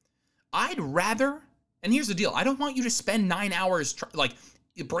 accurate. I'd rather, and here's the deal, I don't want you to spend 9 hours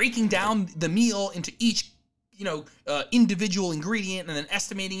breaking down the meal into each individual ingredient and then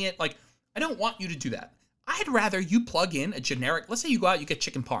estimating it. Like, I don't want you to do that. I'd rather you plug in a generic, let's say you go out, you get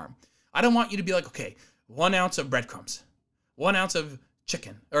chicken parm. I don't want you to be like, okay, 1 ounce of breadcrumbs, 1 ounce of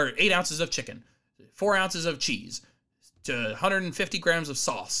chicken, or 8 ounces of chicken, 4 ounces of cheese, to 150 grams of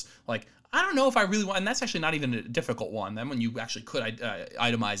sauce. Like, I don't know if I really want, and that's actually not even a difficult one. Then when you actually could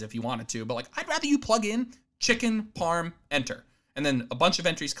itemize if you wanted to, but like, I'd rather you plug in chicken parm, enter. And then a bunch of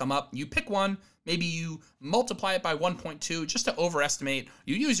entries come up. You pick one, maybe you multiply it by 1.2 just to overestimate.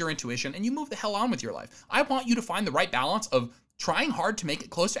 You use your intuition and you move the hell on with your life. I want you to find the right balance of trying hard to make it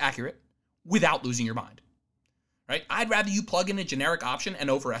close to accurate without losing your mind, right? I'd rather you plug in a generic option and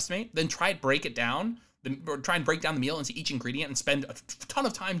overestimate than try and break it down, or try and break down the meal into each ingredient and spend a ton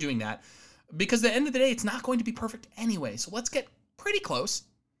of time doing that. Because at the end of the day, it's not going to be perfect anyway. So let's get pretty close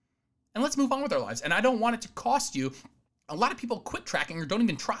and let's move on with our lives. And I don't want it to cost you. A lot of people quit tracking or don't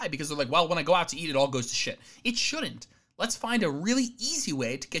even try because they're like, well, when I go out to eat, it all goes to shit. It shouldn't. Let's find a really easy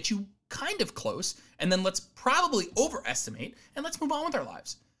way to get you kind of close, and then let's probably overestimate, and let's move on with our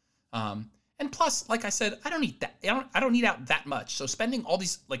lives. And plus, like I said, I don't need out that much. So spending all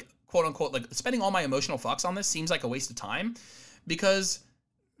these, like, quote unquote, like spending all my emotional fucks on this seems like a waste of time, because,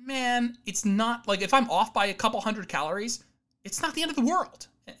 man, it's not like, if I'm off by a couple hundred calories, it's not the end of the world.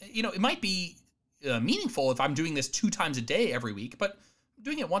 It might be meaningful if I'm doing this 2 times a day every week, but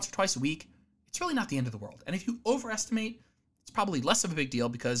doing it once or twice a week, it's really not the end of the world. And if you overestimate, it's probably less of a big deal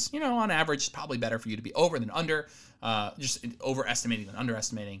because, on average, it's probably better for you to be over than under, just overestimating than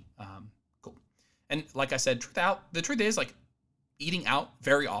underestimating. Cool. And like I said, the truth is, like, eating out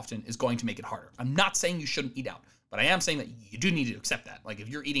very often is going to make it harder. I'm not saying you shouldn't eat out, but I am saying that you do need to accept that. Like, if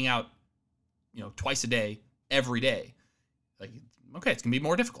you're eating out, twice a day, every day, like, okay, it's gonna be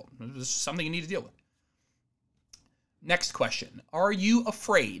more difficult. This is something you need to deal with. Next question. Are you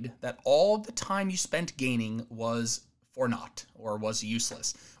afraid that all the time you spent gaining was for naught or was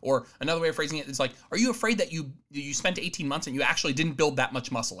useless? Or another way of phrasing it is like, are you afraid that you spent 18 months and you actually didn't build that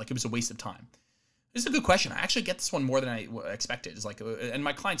much muscle? Like, it was a waste of time? This is a good question. I actually get this one more than I expected. It's like, and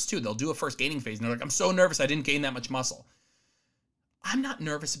my clients too, they'll do a first gaining phase and they're like, I'm so nervous I didn't gain that much muscle. I'm not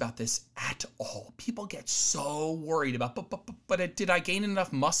nervous about this at all. People get so worried about, but did I gain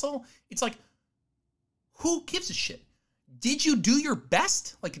enough muscle? It's like, who gives a shit? Did you do your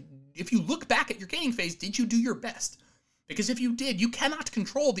best? Like, if you look back at your gaining phase, did you do your best? Because if you did, you cannot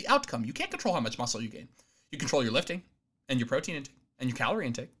control the outcome. You can't control how much muscle you gain. You control your lifting and your protein intake and your calorie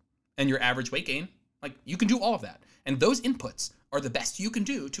intake and your average weight gain. Like, you can do all of that. And those inputs are the best you can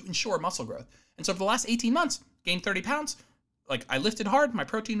do to ensure muscle growth. And so for the last 18 months, gained 30 pounds. Like, I lifted hard, my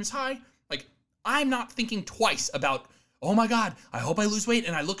protein was high. Like, I'm not thinking twice about, oh my God, I hope I lose weight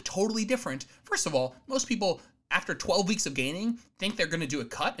and I look totally different. First of all, most people after 12 weeks of gaining think they're going to do a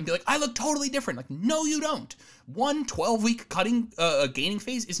cut and be like, I look totally different. Like, no, you don't. One 12-week gaining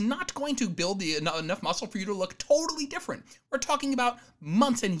phase is not going to build enough muscle for you to look totally different. We're talking about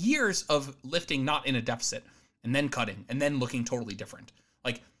months and years of lifting not in a deficit and then cutting and then looking totally different.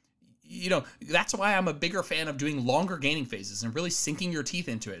 Like, that's why I'm a bigger fan of doing longer gaining phases and really sinking your teeth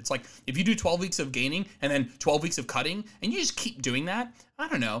into it. It's like, if you do 12 weeks of gaining and then 12 weeks of cutting and you just keep doing that, I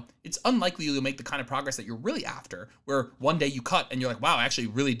don't know, it's unlikely you'll make the kind of progress that you're really after, where one day you cut and you're like, wow, I actually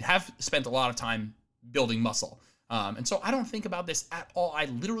really have spent a lot of time building muscle. And so I don't think about this at all. I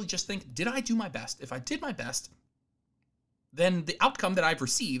literally just think, did I do my best? If I did my best, then the outcome that I've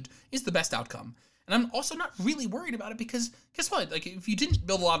received is the best outcome. And I'm also not really worried about it because guess what? Like, if you didn't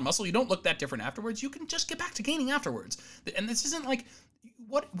build a lot of muscle, you don't look that different afterwards. You can just get back to gaining afterwards. And this isn't like,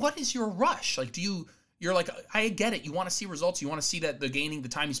 what is your rush? Like, you're like, I get it. You want to see results. You want to see that the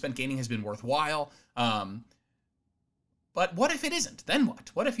time you spent gaining has been worthwhile. But what if it isn't? Then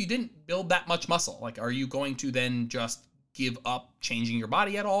what? What if you didn't build that much muscle? Like, are you going to then just give up changing your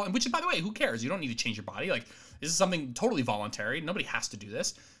body at all? And which is, by the way, who cares? You don't need to change your body. Like, this is something totally voluntary. Nobody has to do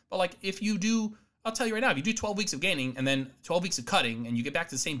this. But like, if you do, I'll tell you right now, if you do 12 weeks of gaining and then 12 weeks of cutting and you get back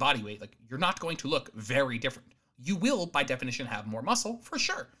to the same body weight, like, you're not going to look very different. You will, by definition, have more muscle for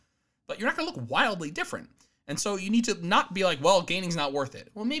sure, but you're not going to look wildly different. And so you need to not be like, well, gaining's not worth it.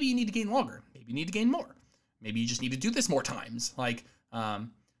 Well, maybe you need to gain longer. Maybe you need to gain more. Maybe you just need to do this more times. Like, I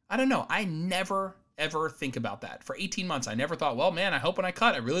don't know. I never, ever think about that. For 18 months, I never thought, well, man, I hope when I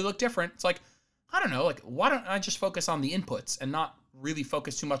cut, I really look different. It's like, I don't know. Like, why don't I just focus on the inputs and not really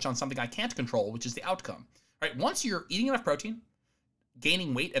focus too much on something I can't control, which is the outcome, right? Once you're eating enough protein,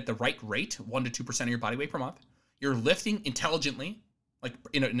 gaining weight at the right rate, 1 to 2% of your body weight per month, you're lifting intelligently, like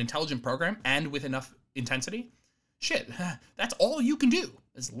in an intelligent program and with enough intensity, shit, that's all you can do.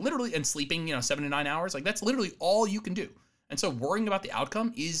 It's literally, and sleeping, 7 to 9 hours, like, that's literally all you can do. And so worrying about the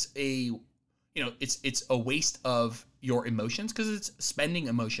outcome is it's a waste of your emotions, because it's spending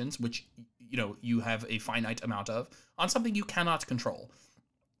emotions, which, you have a finite amount of, on something you cannot control.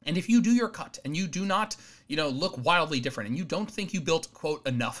 And if you do your cut and you do not, look wildly different, and you don't think you built, quote,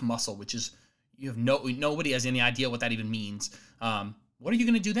 enough muscle, which is, nobody has any idea what that even means. What are you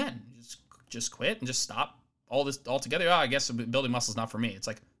going to do then? Just quit and just stop all this altogether? Oh, I guess building muscle is not for me. It's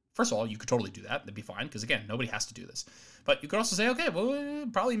like, first of all, you could totally do that. That'd be fine, because again, nobody has to do this. But you could also say, okay, well,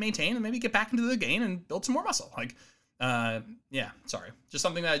 probably maintain and maybe get back into the gain and build some more muscle. Like, just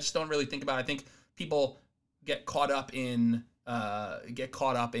something that I just don't really think about. I think people get caught up in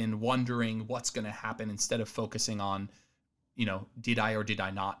wondering what's going to happen instead of focusing on, did I or did I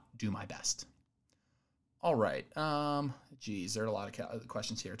not do my best? All right. There are a lot of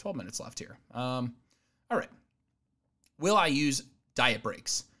questions here. 12 minutes left here. All right. Will I use diet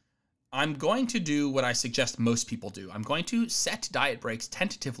breaks? I'm going to do what I suggest most people do. I'm going to set diet breaks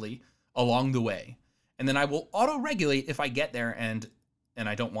tentatively along the way, and then I will auto-regulate if I get there and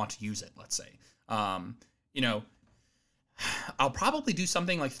I don't want to use it, let's say. I'll probably do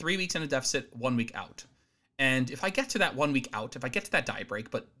something like 3 weeks in a deficit, 1 week out. And if I get to that 1 week out, if I get to that diet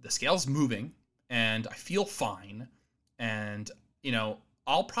break, but the scale's moving and I feel fine and,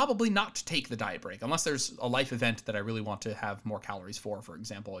 I'll probably not take the diet break unless there's a life event that I really want to have more calories for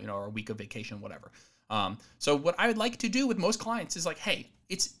example, or a week of vacation, whatever. So what I would like to do with most clients is like, hey,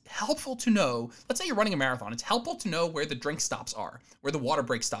 it's helpful to know, let's say you're running a marathon, it's helpful to know where the drink stops are, where the water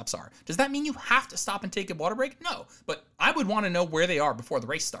break stops are. Does that mean you have to stop and take a water break? No, but I would want to know where they are before the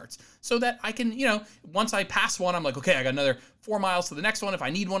race starts so that I can, once I pass one, I'm like, okay, I got another 4 miles to the next one. If I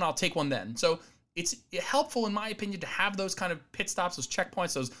need one, I'll take one then. So it's helpful, in my opinion, to have those kind of pit stops, those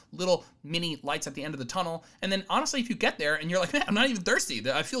checkpoints, those little mini lights at the end of the tunnel. And then honestly, if you get there and you're like, man, I'm not even thirsty,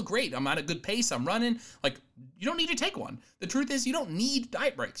 I feel great, I'm at a good pace, I'm running, like, you don't need to take one. The truth is, you don't need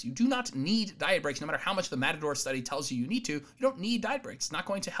diet breaks. You do not need diet breaks, no matter how much the Matador study tells you need to. You don't need diet breaks. It's not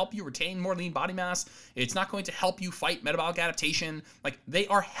going to help you retain more lean body mass. It's not going to help you fight metabolic adaptation. Like, they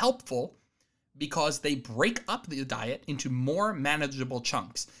are helpful because they break up the diet into more manageable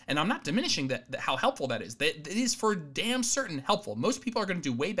chunks. And I'm not diminishing that how helpful that is. It is for damn certain helpful. Most people are going to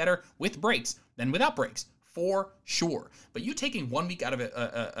do way better with breaks than without breaks, for sure. But you taking 1 week out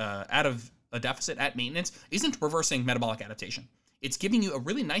of a deficit at maintenance isn't reversing metabolic adaptation. It's giving you a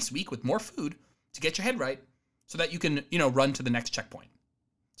really nice week with more food to get your head right so that you can, run to the next checkpoint.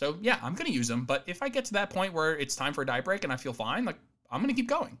 So yeah, I'm going to use them. But if I get to that point where it's time for a diet break and I feel fine, like, I'm going to keep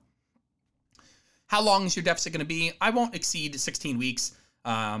going. How long is your deficit going to be? I won't exceed 16 weeks.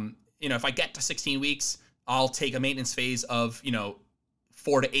 If I get to 16 weeks, I'll take a maintenance phase of,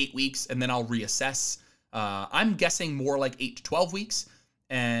 4 to 8 weeks, and then I'll reassess. I'm guessing more like 8 to 12 weeks.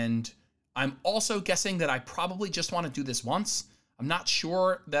 And I'm also guessing that I probably just want to do this once. I'm not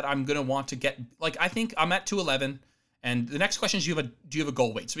sure that I'm going to want to get, I think I'm at 211. And the next question is, do you have a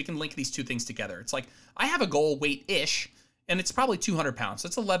goal weight? So we can link these two things together. It's like, I have a goal weight-ish, and it's probably 200 pounds. So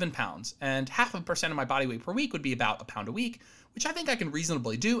it's 11 pounds. And 0.5% of my body weight per week would be about a pound a week, which I think I can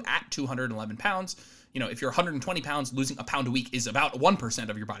reasonably do at 211 pounds. If you're 120 pounds, losing a pound a week is about 1%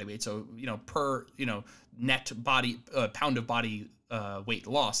 of your body weight. So, per, net body, pound of body weight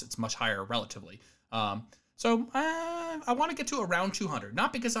loss, it's much higher relatively. So I want to get to around 200,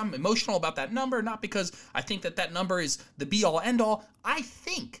 not because I'm emotional about that number, not because I think that number is the be all end all. I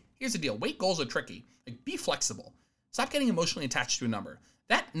think, here's the deal, weight goals are tricky. Like, be flexible. Stop getting emotionally attached to a number.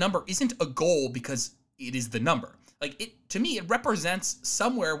 That number isn't a goal because it is the number. To me, it represents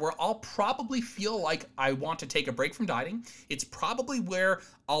somewhere where I'll probably feel like I want to take a break from dieting. It's probably where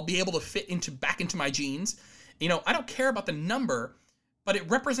I'll be able to fit back into my jeans. I don't care about the number, but it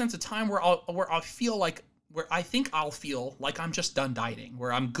represents a time where I think I'll feel like I'm just done dieting,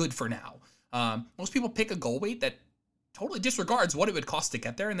 where I'm good for now. Most people pick a goal weight that totally disregards what it would cost to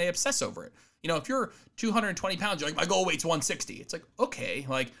get there, and they obsess over it. If you're 220 pounds, you're like, my goal weight's 160. It's like, okay,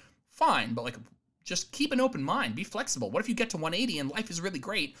 fine, but just keep an open mind, be flexible. What if you get to 180 and life is really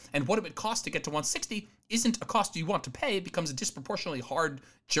great, and what it would cost to get to 160 isn't a cost you want to pay? It becomes a disproportionately hard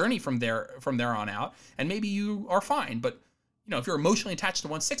journey from there on out, and maybe you are fine. But if you're emotionally attached to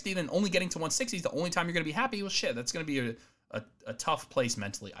 160, then only getting to 160 is the only time you're going to be happy. Well, shit, that's going to be a tough place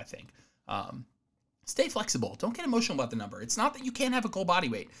mentally, I think. Stay flexible. Don't get emotional about the number. It's not that you can't have a goal body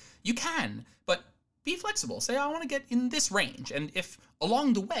weight. You can, but be flexible. Say, I want to get in this range. And if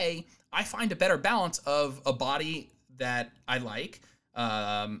along the way, I find a better balance of a body that I like,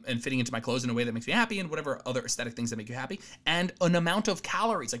 and fitting into my clothes in a way that makes me happy, and whatever other aesthetic things that make you happy, and an amount of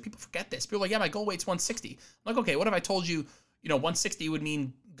calories. People forget this. People are like, yeah, my goal weight's 160. I'm like, okay, what if I told you, 160 would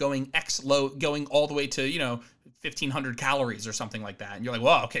mean going going all the way to, 1,500 calories or something like that. And you're like,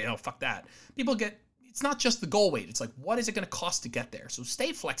 well, okay, oh, fuck that. It's not just the goal weight. It's like, what is it going to cost to get there? So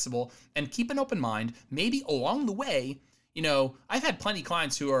stay flexible and keep an open mind. Maybe along the way, I've had plenty of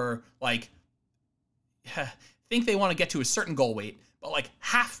clients who are like, think they want to get to a certain goal weight, but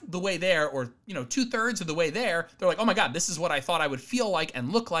half the way there, or 2/3 of the way there, they're like, oh my God, this is what I thought I would feel like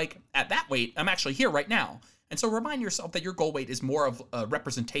and look like at that weight. I'm actually here right now. And so remind yourself that your goal weight is more of a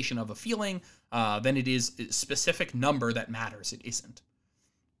representation of a feeling than it is a specific number that matters. It isn't.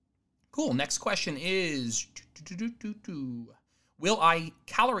 Cool. Next question is,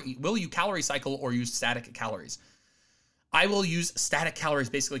 will you calorie cycle or use static calories? I will use static calories,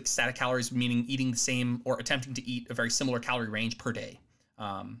 basically static calories meaning eating the same or attempting to eat a very similar calorie range per day.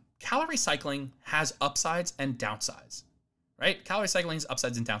 Calorie cycling has upsides and downsides, right? Calorie cycling has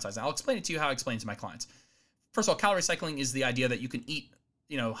upsides and downsides. And I'll explain it to you how I explain it to my clients. First of all, calorie cycling is the idea that you can eat,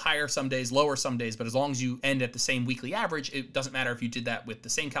 higher some days, lower some days, but as long as you end at the same weekly average, it doesn't matter if you did that with the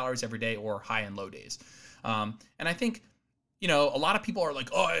same calories every day or high and low days. And I think, a lot of people are like,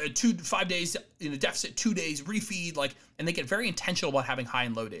 oh, 5 days in a deficit, 2 days refeed, and they get very intentional about having high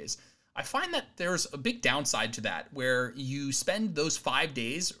and low days. I find that there's a big downside to that, where you spend those 5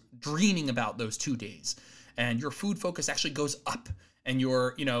 days dreaming about those 2 days, and your food focus actually goes up. and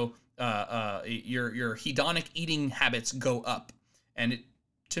your, your hedonic eating habits go up. And it,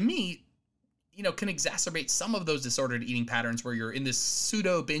 to me, can exacerbate some of those disordered eating patterns where you're in this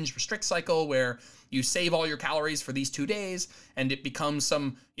pseudo binge restrict cycle where you save all your calories for these 2 days and it becomes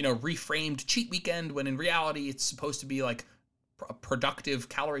some, reframed cheat weekend when in reality it's supposed to be like a productive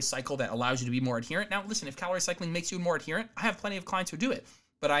calorie cycle that allows you to be more adherent. Now, listen, if calorie cycling makes you more adherent, I have plenty of clients who do it.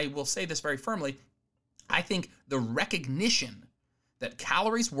 But I will say this very firmly. I think the recognition that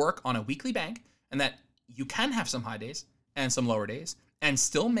calories work on a weekly bank and that you can have some high days and some lower days and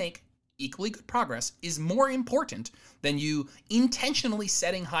still make equally good progress is more important than you intentionally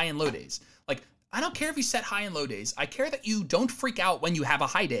setting high and low days. Like, I don't care if you set high and low days. I care that you don't freak out when you have a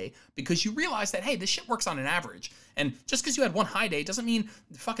high day because you realize that, hey, this shit works on an average. And just because you had one high day doesn't mean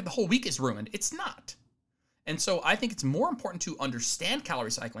fucking the whole week is ruined. It's not. And so I think it's more important to understand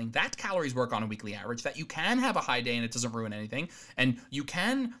calorie cycling, that calories work on a weekly average, that you can have a high day and it doesn't ruin anything. And you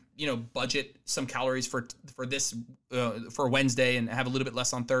can, budget some calories for this, for Wednesday and have a little bit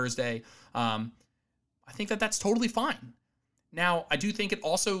less on Thursday. I think that that's totally fine. Now, I do think it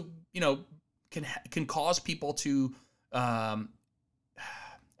also, can cause people to, I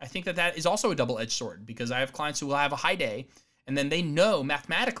think that is also a double-edged sword because I have clients who will have a high day and then they know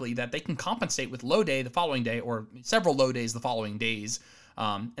mathematically that they can compensate with low day the following day or several low days the following days.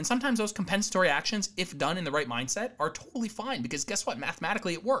 And sometimes those compensatory actions, if done in the right mindset, are totally fine because guess what?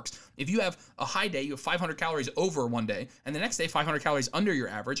 Mathematically, it works. If you have a high day, you have 500 calories over one day, and the next day 500 calories under your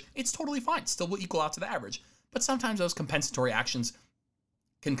average, it's totally fine. Still will equal out to the average. But sometimes those compensatory actions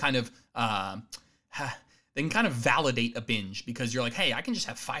can kind of they can kind of validate a binge because you're like, hey, I can just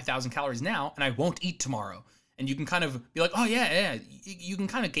have 5,000 calories now and I won't eat tomorrow. And you can kind of be like, oh, yeah. You can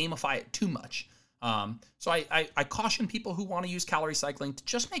kind of gamify it too much. So I caution people who want to use calorie cycling to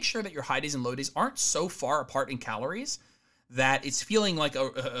just make sure that your high days and low days aren't so far apart in calories that it's feeling like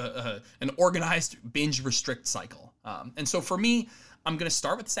an organized binge restrict cycle. And so for me, I'm going to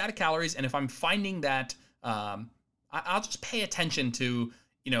start with static calories. And if I'm finding that I'll just pay attention to,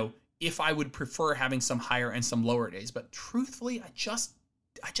 if I would prefer having some higher and some lower days. But truthfully, I just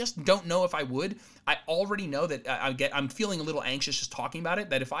don't know if I would. I already know that I'm feeling a little anxious just talking about it,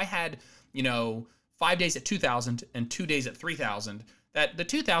 that if I had, 5 days at 2,000 and 2 days at 3,000, that the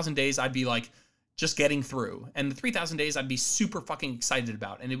 2,000 days I'd be like just getting through. And the 3,000 days I'd be super fucking excited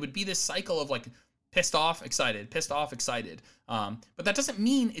about. And it would be this cycle of like pissed off, excited, pissed off, excited. But that doesn't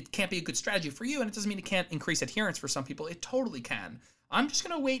mean it can't be a good strategy for you. And it doesn't mean it can't increase adherence for some people. It totally can. I'm just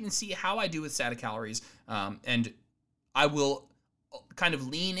going to wait and see how I do with static calories. And I will kind of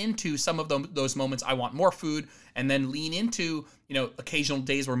lean into some of those moments I want more food and then lean into, occasional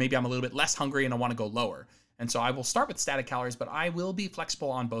days where maybe I'm a little bit less hungry and I want to go lower. And so I will start with static calories, but I will be flexible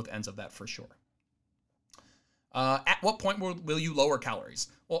on both ends of that for sure. At what point will you lower calories?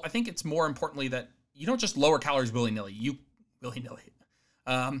 Well, I think it's more importantly that you don't just lower calories willy-nilly.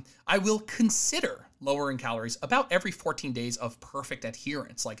 I will consider lowering calories about every 14 days of perfect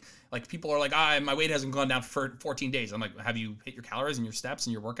adherence. Like people are like, my weight hasn't gone down for 14 days. I'm like, have you hit your calories and your steps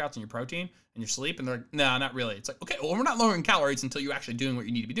and your workouts and your protein and your sleep? And they're like, no, not really. It's like, okay, well, we're not lowering calories until you're actually doing what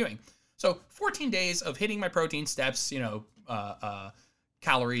you need to be doing. So 14 days of hitting my protein, steps,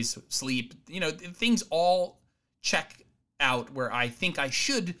 calories, sleep, things all check out where I think I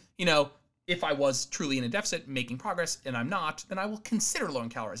should, if I was truly in a deficit making progress and I'm not, then I will consider lowering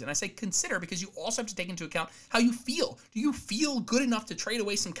calories. And I say consider because you also have to take into account how you feel. Do you feel good enough to trade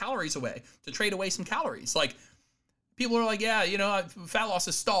away some calories? Like people are like, yeah, fat loss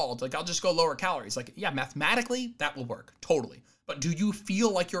is stalled. Like I'll just go lower calories. Like, yeah, mathematically that will work totally. But do you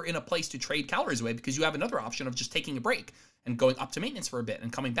feel like you're in a place to trade calories away because you have another option of just taking a break and going up to maintenance for a bit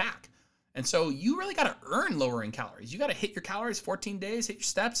and coming back? And so you really got to earn lowering calories. You got to hit your calories 14 days, hit your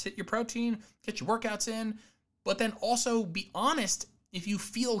steps, hit your protein, get your workouts in, but then also be honest if you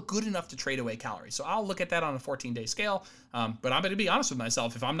feel good enough to trade away calories. So I'll look at that on a 14-day scale, but I'm going to be honest with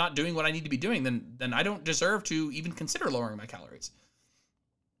myself. If I'm not doing what I need to be doing, then I don't deserve to even consider lowering my calories.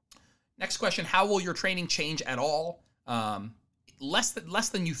 Next question, how will your training change at all? Less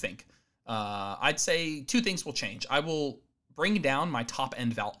than you think. I'd say two things will change. I will bring down my top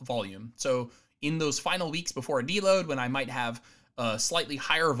end volume. So in those final weeks before a deload, when I might have a slightly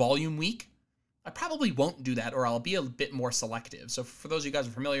higher volume week, I probably won't do that, or I'll be a bit more selective. So for those of you guys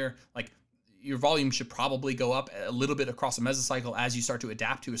who are familiar, like your volume should probably go up a little bit across a mesocycle as you start to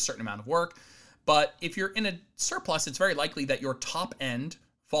adapt to a certain amount of work. But if you're in a surplus, it's very likely that your top end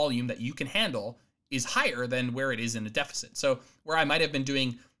volume that you can handle is higher than where it is in a deficit. So where I might have been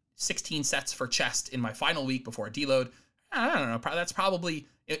doing 16 sets for chest in my final week before a deload, I don't know. That's probably,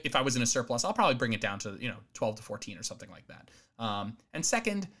 if I was in a surplus, I'll probably bring it down to, 12 to 14 or something like that. And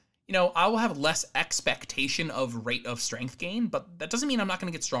second, I will have less expectation of rate of strength gain, but that doesn't mean I'm not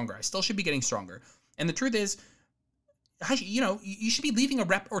going to get stronger. I still should be getting stronger. And the truth is, you should be leaving a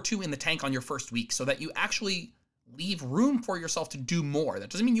rep or two in the tank on your first week so that you actually leave room for yourself to do more. That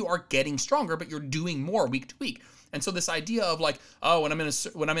doesn't mean you are getting stronger, but you're doing more week to week. And so this idea of like, oh, when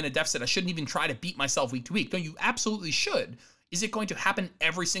I'm in a deficit, I shouldn't even try to beat myself week to week. No, you absolutely should. Is it going to happen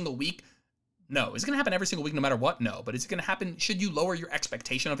every single week? No. Is it going to happen every single week no matter what? No. But is it going to happen? Should you lower your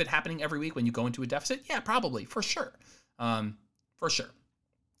expectation of it happening every week when you go into a deficit? Yeah, probably, for sure. For sure.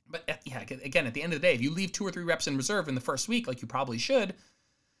 But again, at the end of the day, if you leave 2 or 3 reps in reserve in the first week, like you probably should,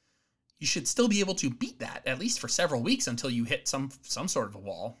 you should still be able to beat that at least for several weeks until you hit some sort of a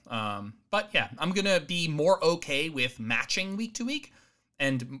wall. But yeah, I'm going to be more okay with matching week to week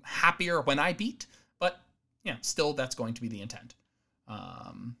and happier when I beat. But yeah, still that's going to be the intent.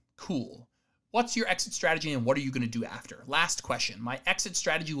 Cool. What's your exit strategy and what are you going to do after? Last question. My exit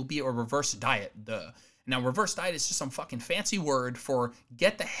strategy will be a reverse diet. Now, reverse diet is just some fucking fancy word for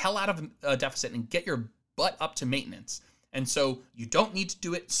get the hell out of a deficit and get your butt up to maintenance. And so you don't need to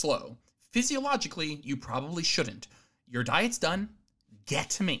do it slow. Physiologically, you probably shouldn't. Your diet's done. Get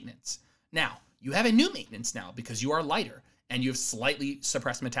to maintenance. Now, you have a new maintenance now because you are lighter and you have slightly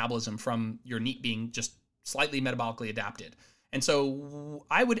suppressed metabolism from your NEAT being just slightly metabolically adapted. And so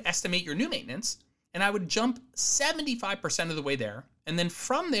I would estimate your new maintenance and I would jump 75% of the way there. And then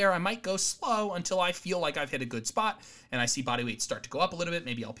from there, I might go slow until I feel like I've hit a good spot and I see body weight start to go up a little bit.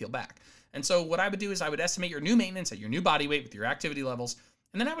 Maybe I'll peel back. And so what I would do is I would estimate your new maintenance at your new body weight with your activity levels.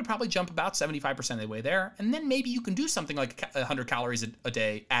 And then I would probably jump about 75% of the way there. And then maybe you can do something like 100 calories a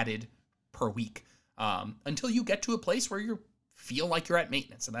day added per week until you get to a place where you feel like you're at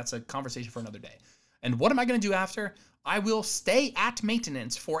maintenance. And that's a conversation for another day. And what am I going to do after? I will stay at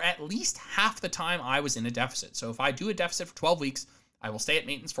maintenance for at least half the time I was in a deficit. So if I do a deficit for 12 weeks, I will stay at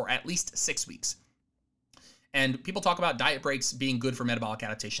maintenance for at least 6 weeks. And people talk about diet breaks being good for metabolic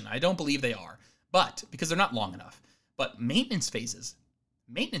adaptation. I don't believe they are, but because they're not long enough. But maintenance phases,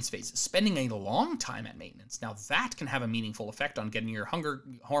 spending a long time at maintenance. Now that can have a meaningful effect on getting your hunger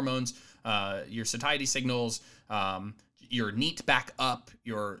hormones, your satiety signals, your NEAT back up,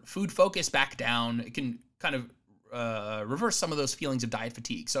 your food focus back down. It can kind of reverse some of those feelings of diet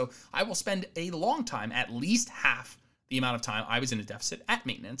fatigue. So I will spend a long time, at least half the amount of time I was in a deficit at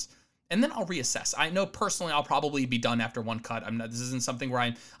maintenance, and then I'll reassess. I know personally I'll probably be done after one cut. This isn't something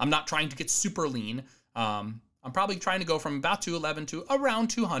where I'm not trying to get super lean. I'm probably trying to go from about 211 to around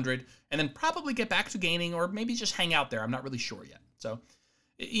 200 and then probably get back to gaining or maybe just hang out there. I'm not really sure yet. So,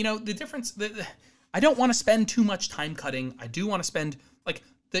 the difference, I don't want to spend too much time cutting. I do want to spend, like,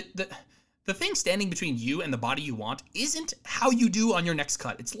 the thing standing between you and the body you want isn't how you do on your next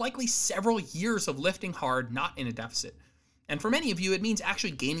cut. It's likely several years of lifting hard, not in a deficit. And for many of you, it means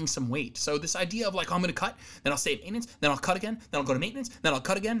actually gaining some weight. So this idea of like, oh, I'm going to cut, then I'll stay at maintenance, then I'll cut again, then I'll go to maintenance, then I'll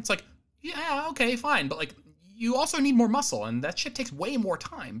cut again. It's like, yeah, okay, fine. But like, you also need more muscle, and that shit takes way more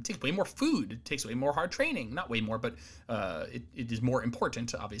time. It takes way more food. It takes way more hard training. Not way more, but it is more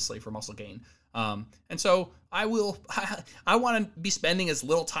important, obviously, for muscle gain. And so I want to be spending as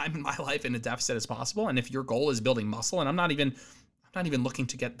little time in my life in a deficit as possible. And if your goal is building muscle, and I'm not even looking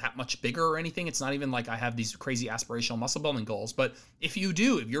to get that much bigger or anything. It's not even like I have these crazy aspirational muscle building goals. But if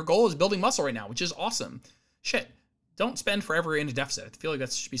your goal is building muscle right now, which is awesome, shit, don't spend forever in a deficit. I feel like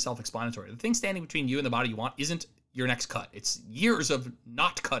that should be self-explanatory. The thing standing between you and the body you want isn't your next cut. It's years of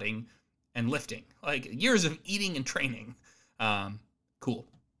not cutting and lifting, like years of eating and training. Cool.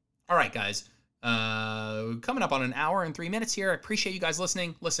 All right, guys. Coming up on an hour and 3 minutes here. I appreciate you guys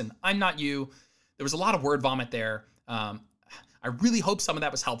listening. Listen, I'm not you. There was a lot of word vomit there. I really hope some of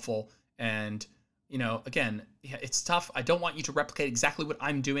that was helpful. And, again, it's tough. I don't want you to replicate exactly what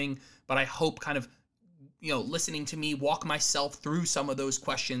I'm doing, but I hope kind of, listening to me walk myself through some of those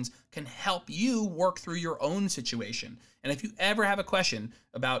questions can help you work through your own situation. And if you ever have a question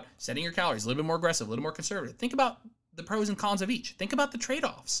about setting your calories a little bit more aggressive, a little more conservative, think about the pros and cons of each. Think about the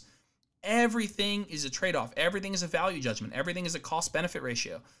trade-offs. Everything is a trade-off. Everything is a value judgment. Everything is a cost-benefit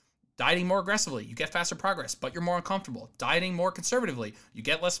ratio. Dieting more aggressively, you get faster progress, but you're more uncomfortable. Dieting more conservatively, you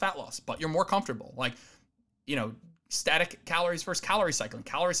get less fat loss, but you're more comfortable. Like, static calories versus calorie cycling.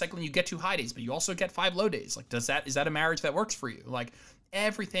 Calorie cycling, you get 2 high days, but you also get 5 low days. Like, is that a marriage that works for you? Like,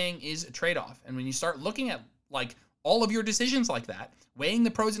 everything is a trade-off. And when you start looking at, like, all of your decisions like that, weighing the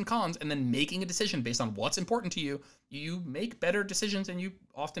pros and cons, and then making a decision based on what's important to you, you make better decisions and you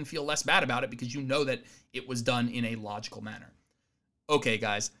often feel less bad about it because you know that it was done in a logical manner. Okay,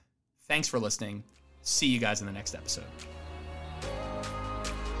 guys. Thanks for listening. See you guys in the next episode.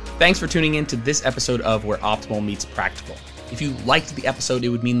 Thanks for tuning in to this episode of Where Optimal Meets Practical. If you liked the episode, it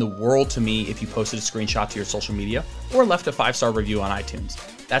would mean the world to me if you posted a screenshot to your social media or left a 5-star review on iTunes.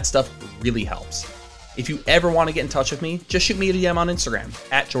 That stuff really helps. If you ever want to get in touch with me, just shoot me a DM on Instagram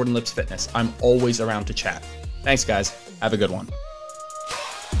 @JordanLipsFitness. I'm always around to chat. Thanks, guys. Have a good one.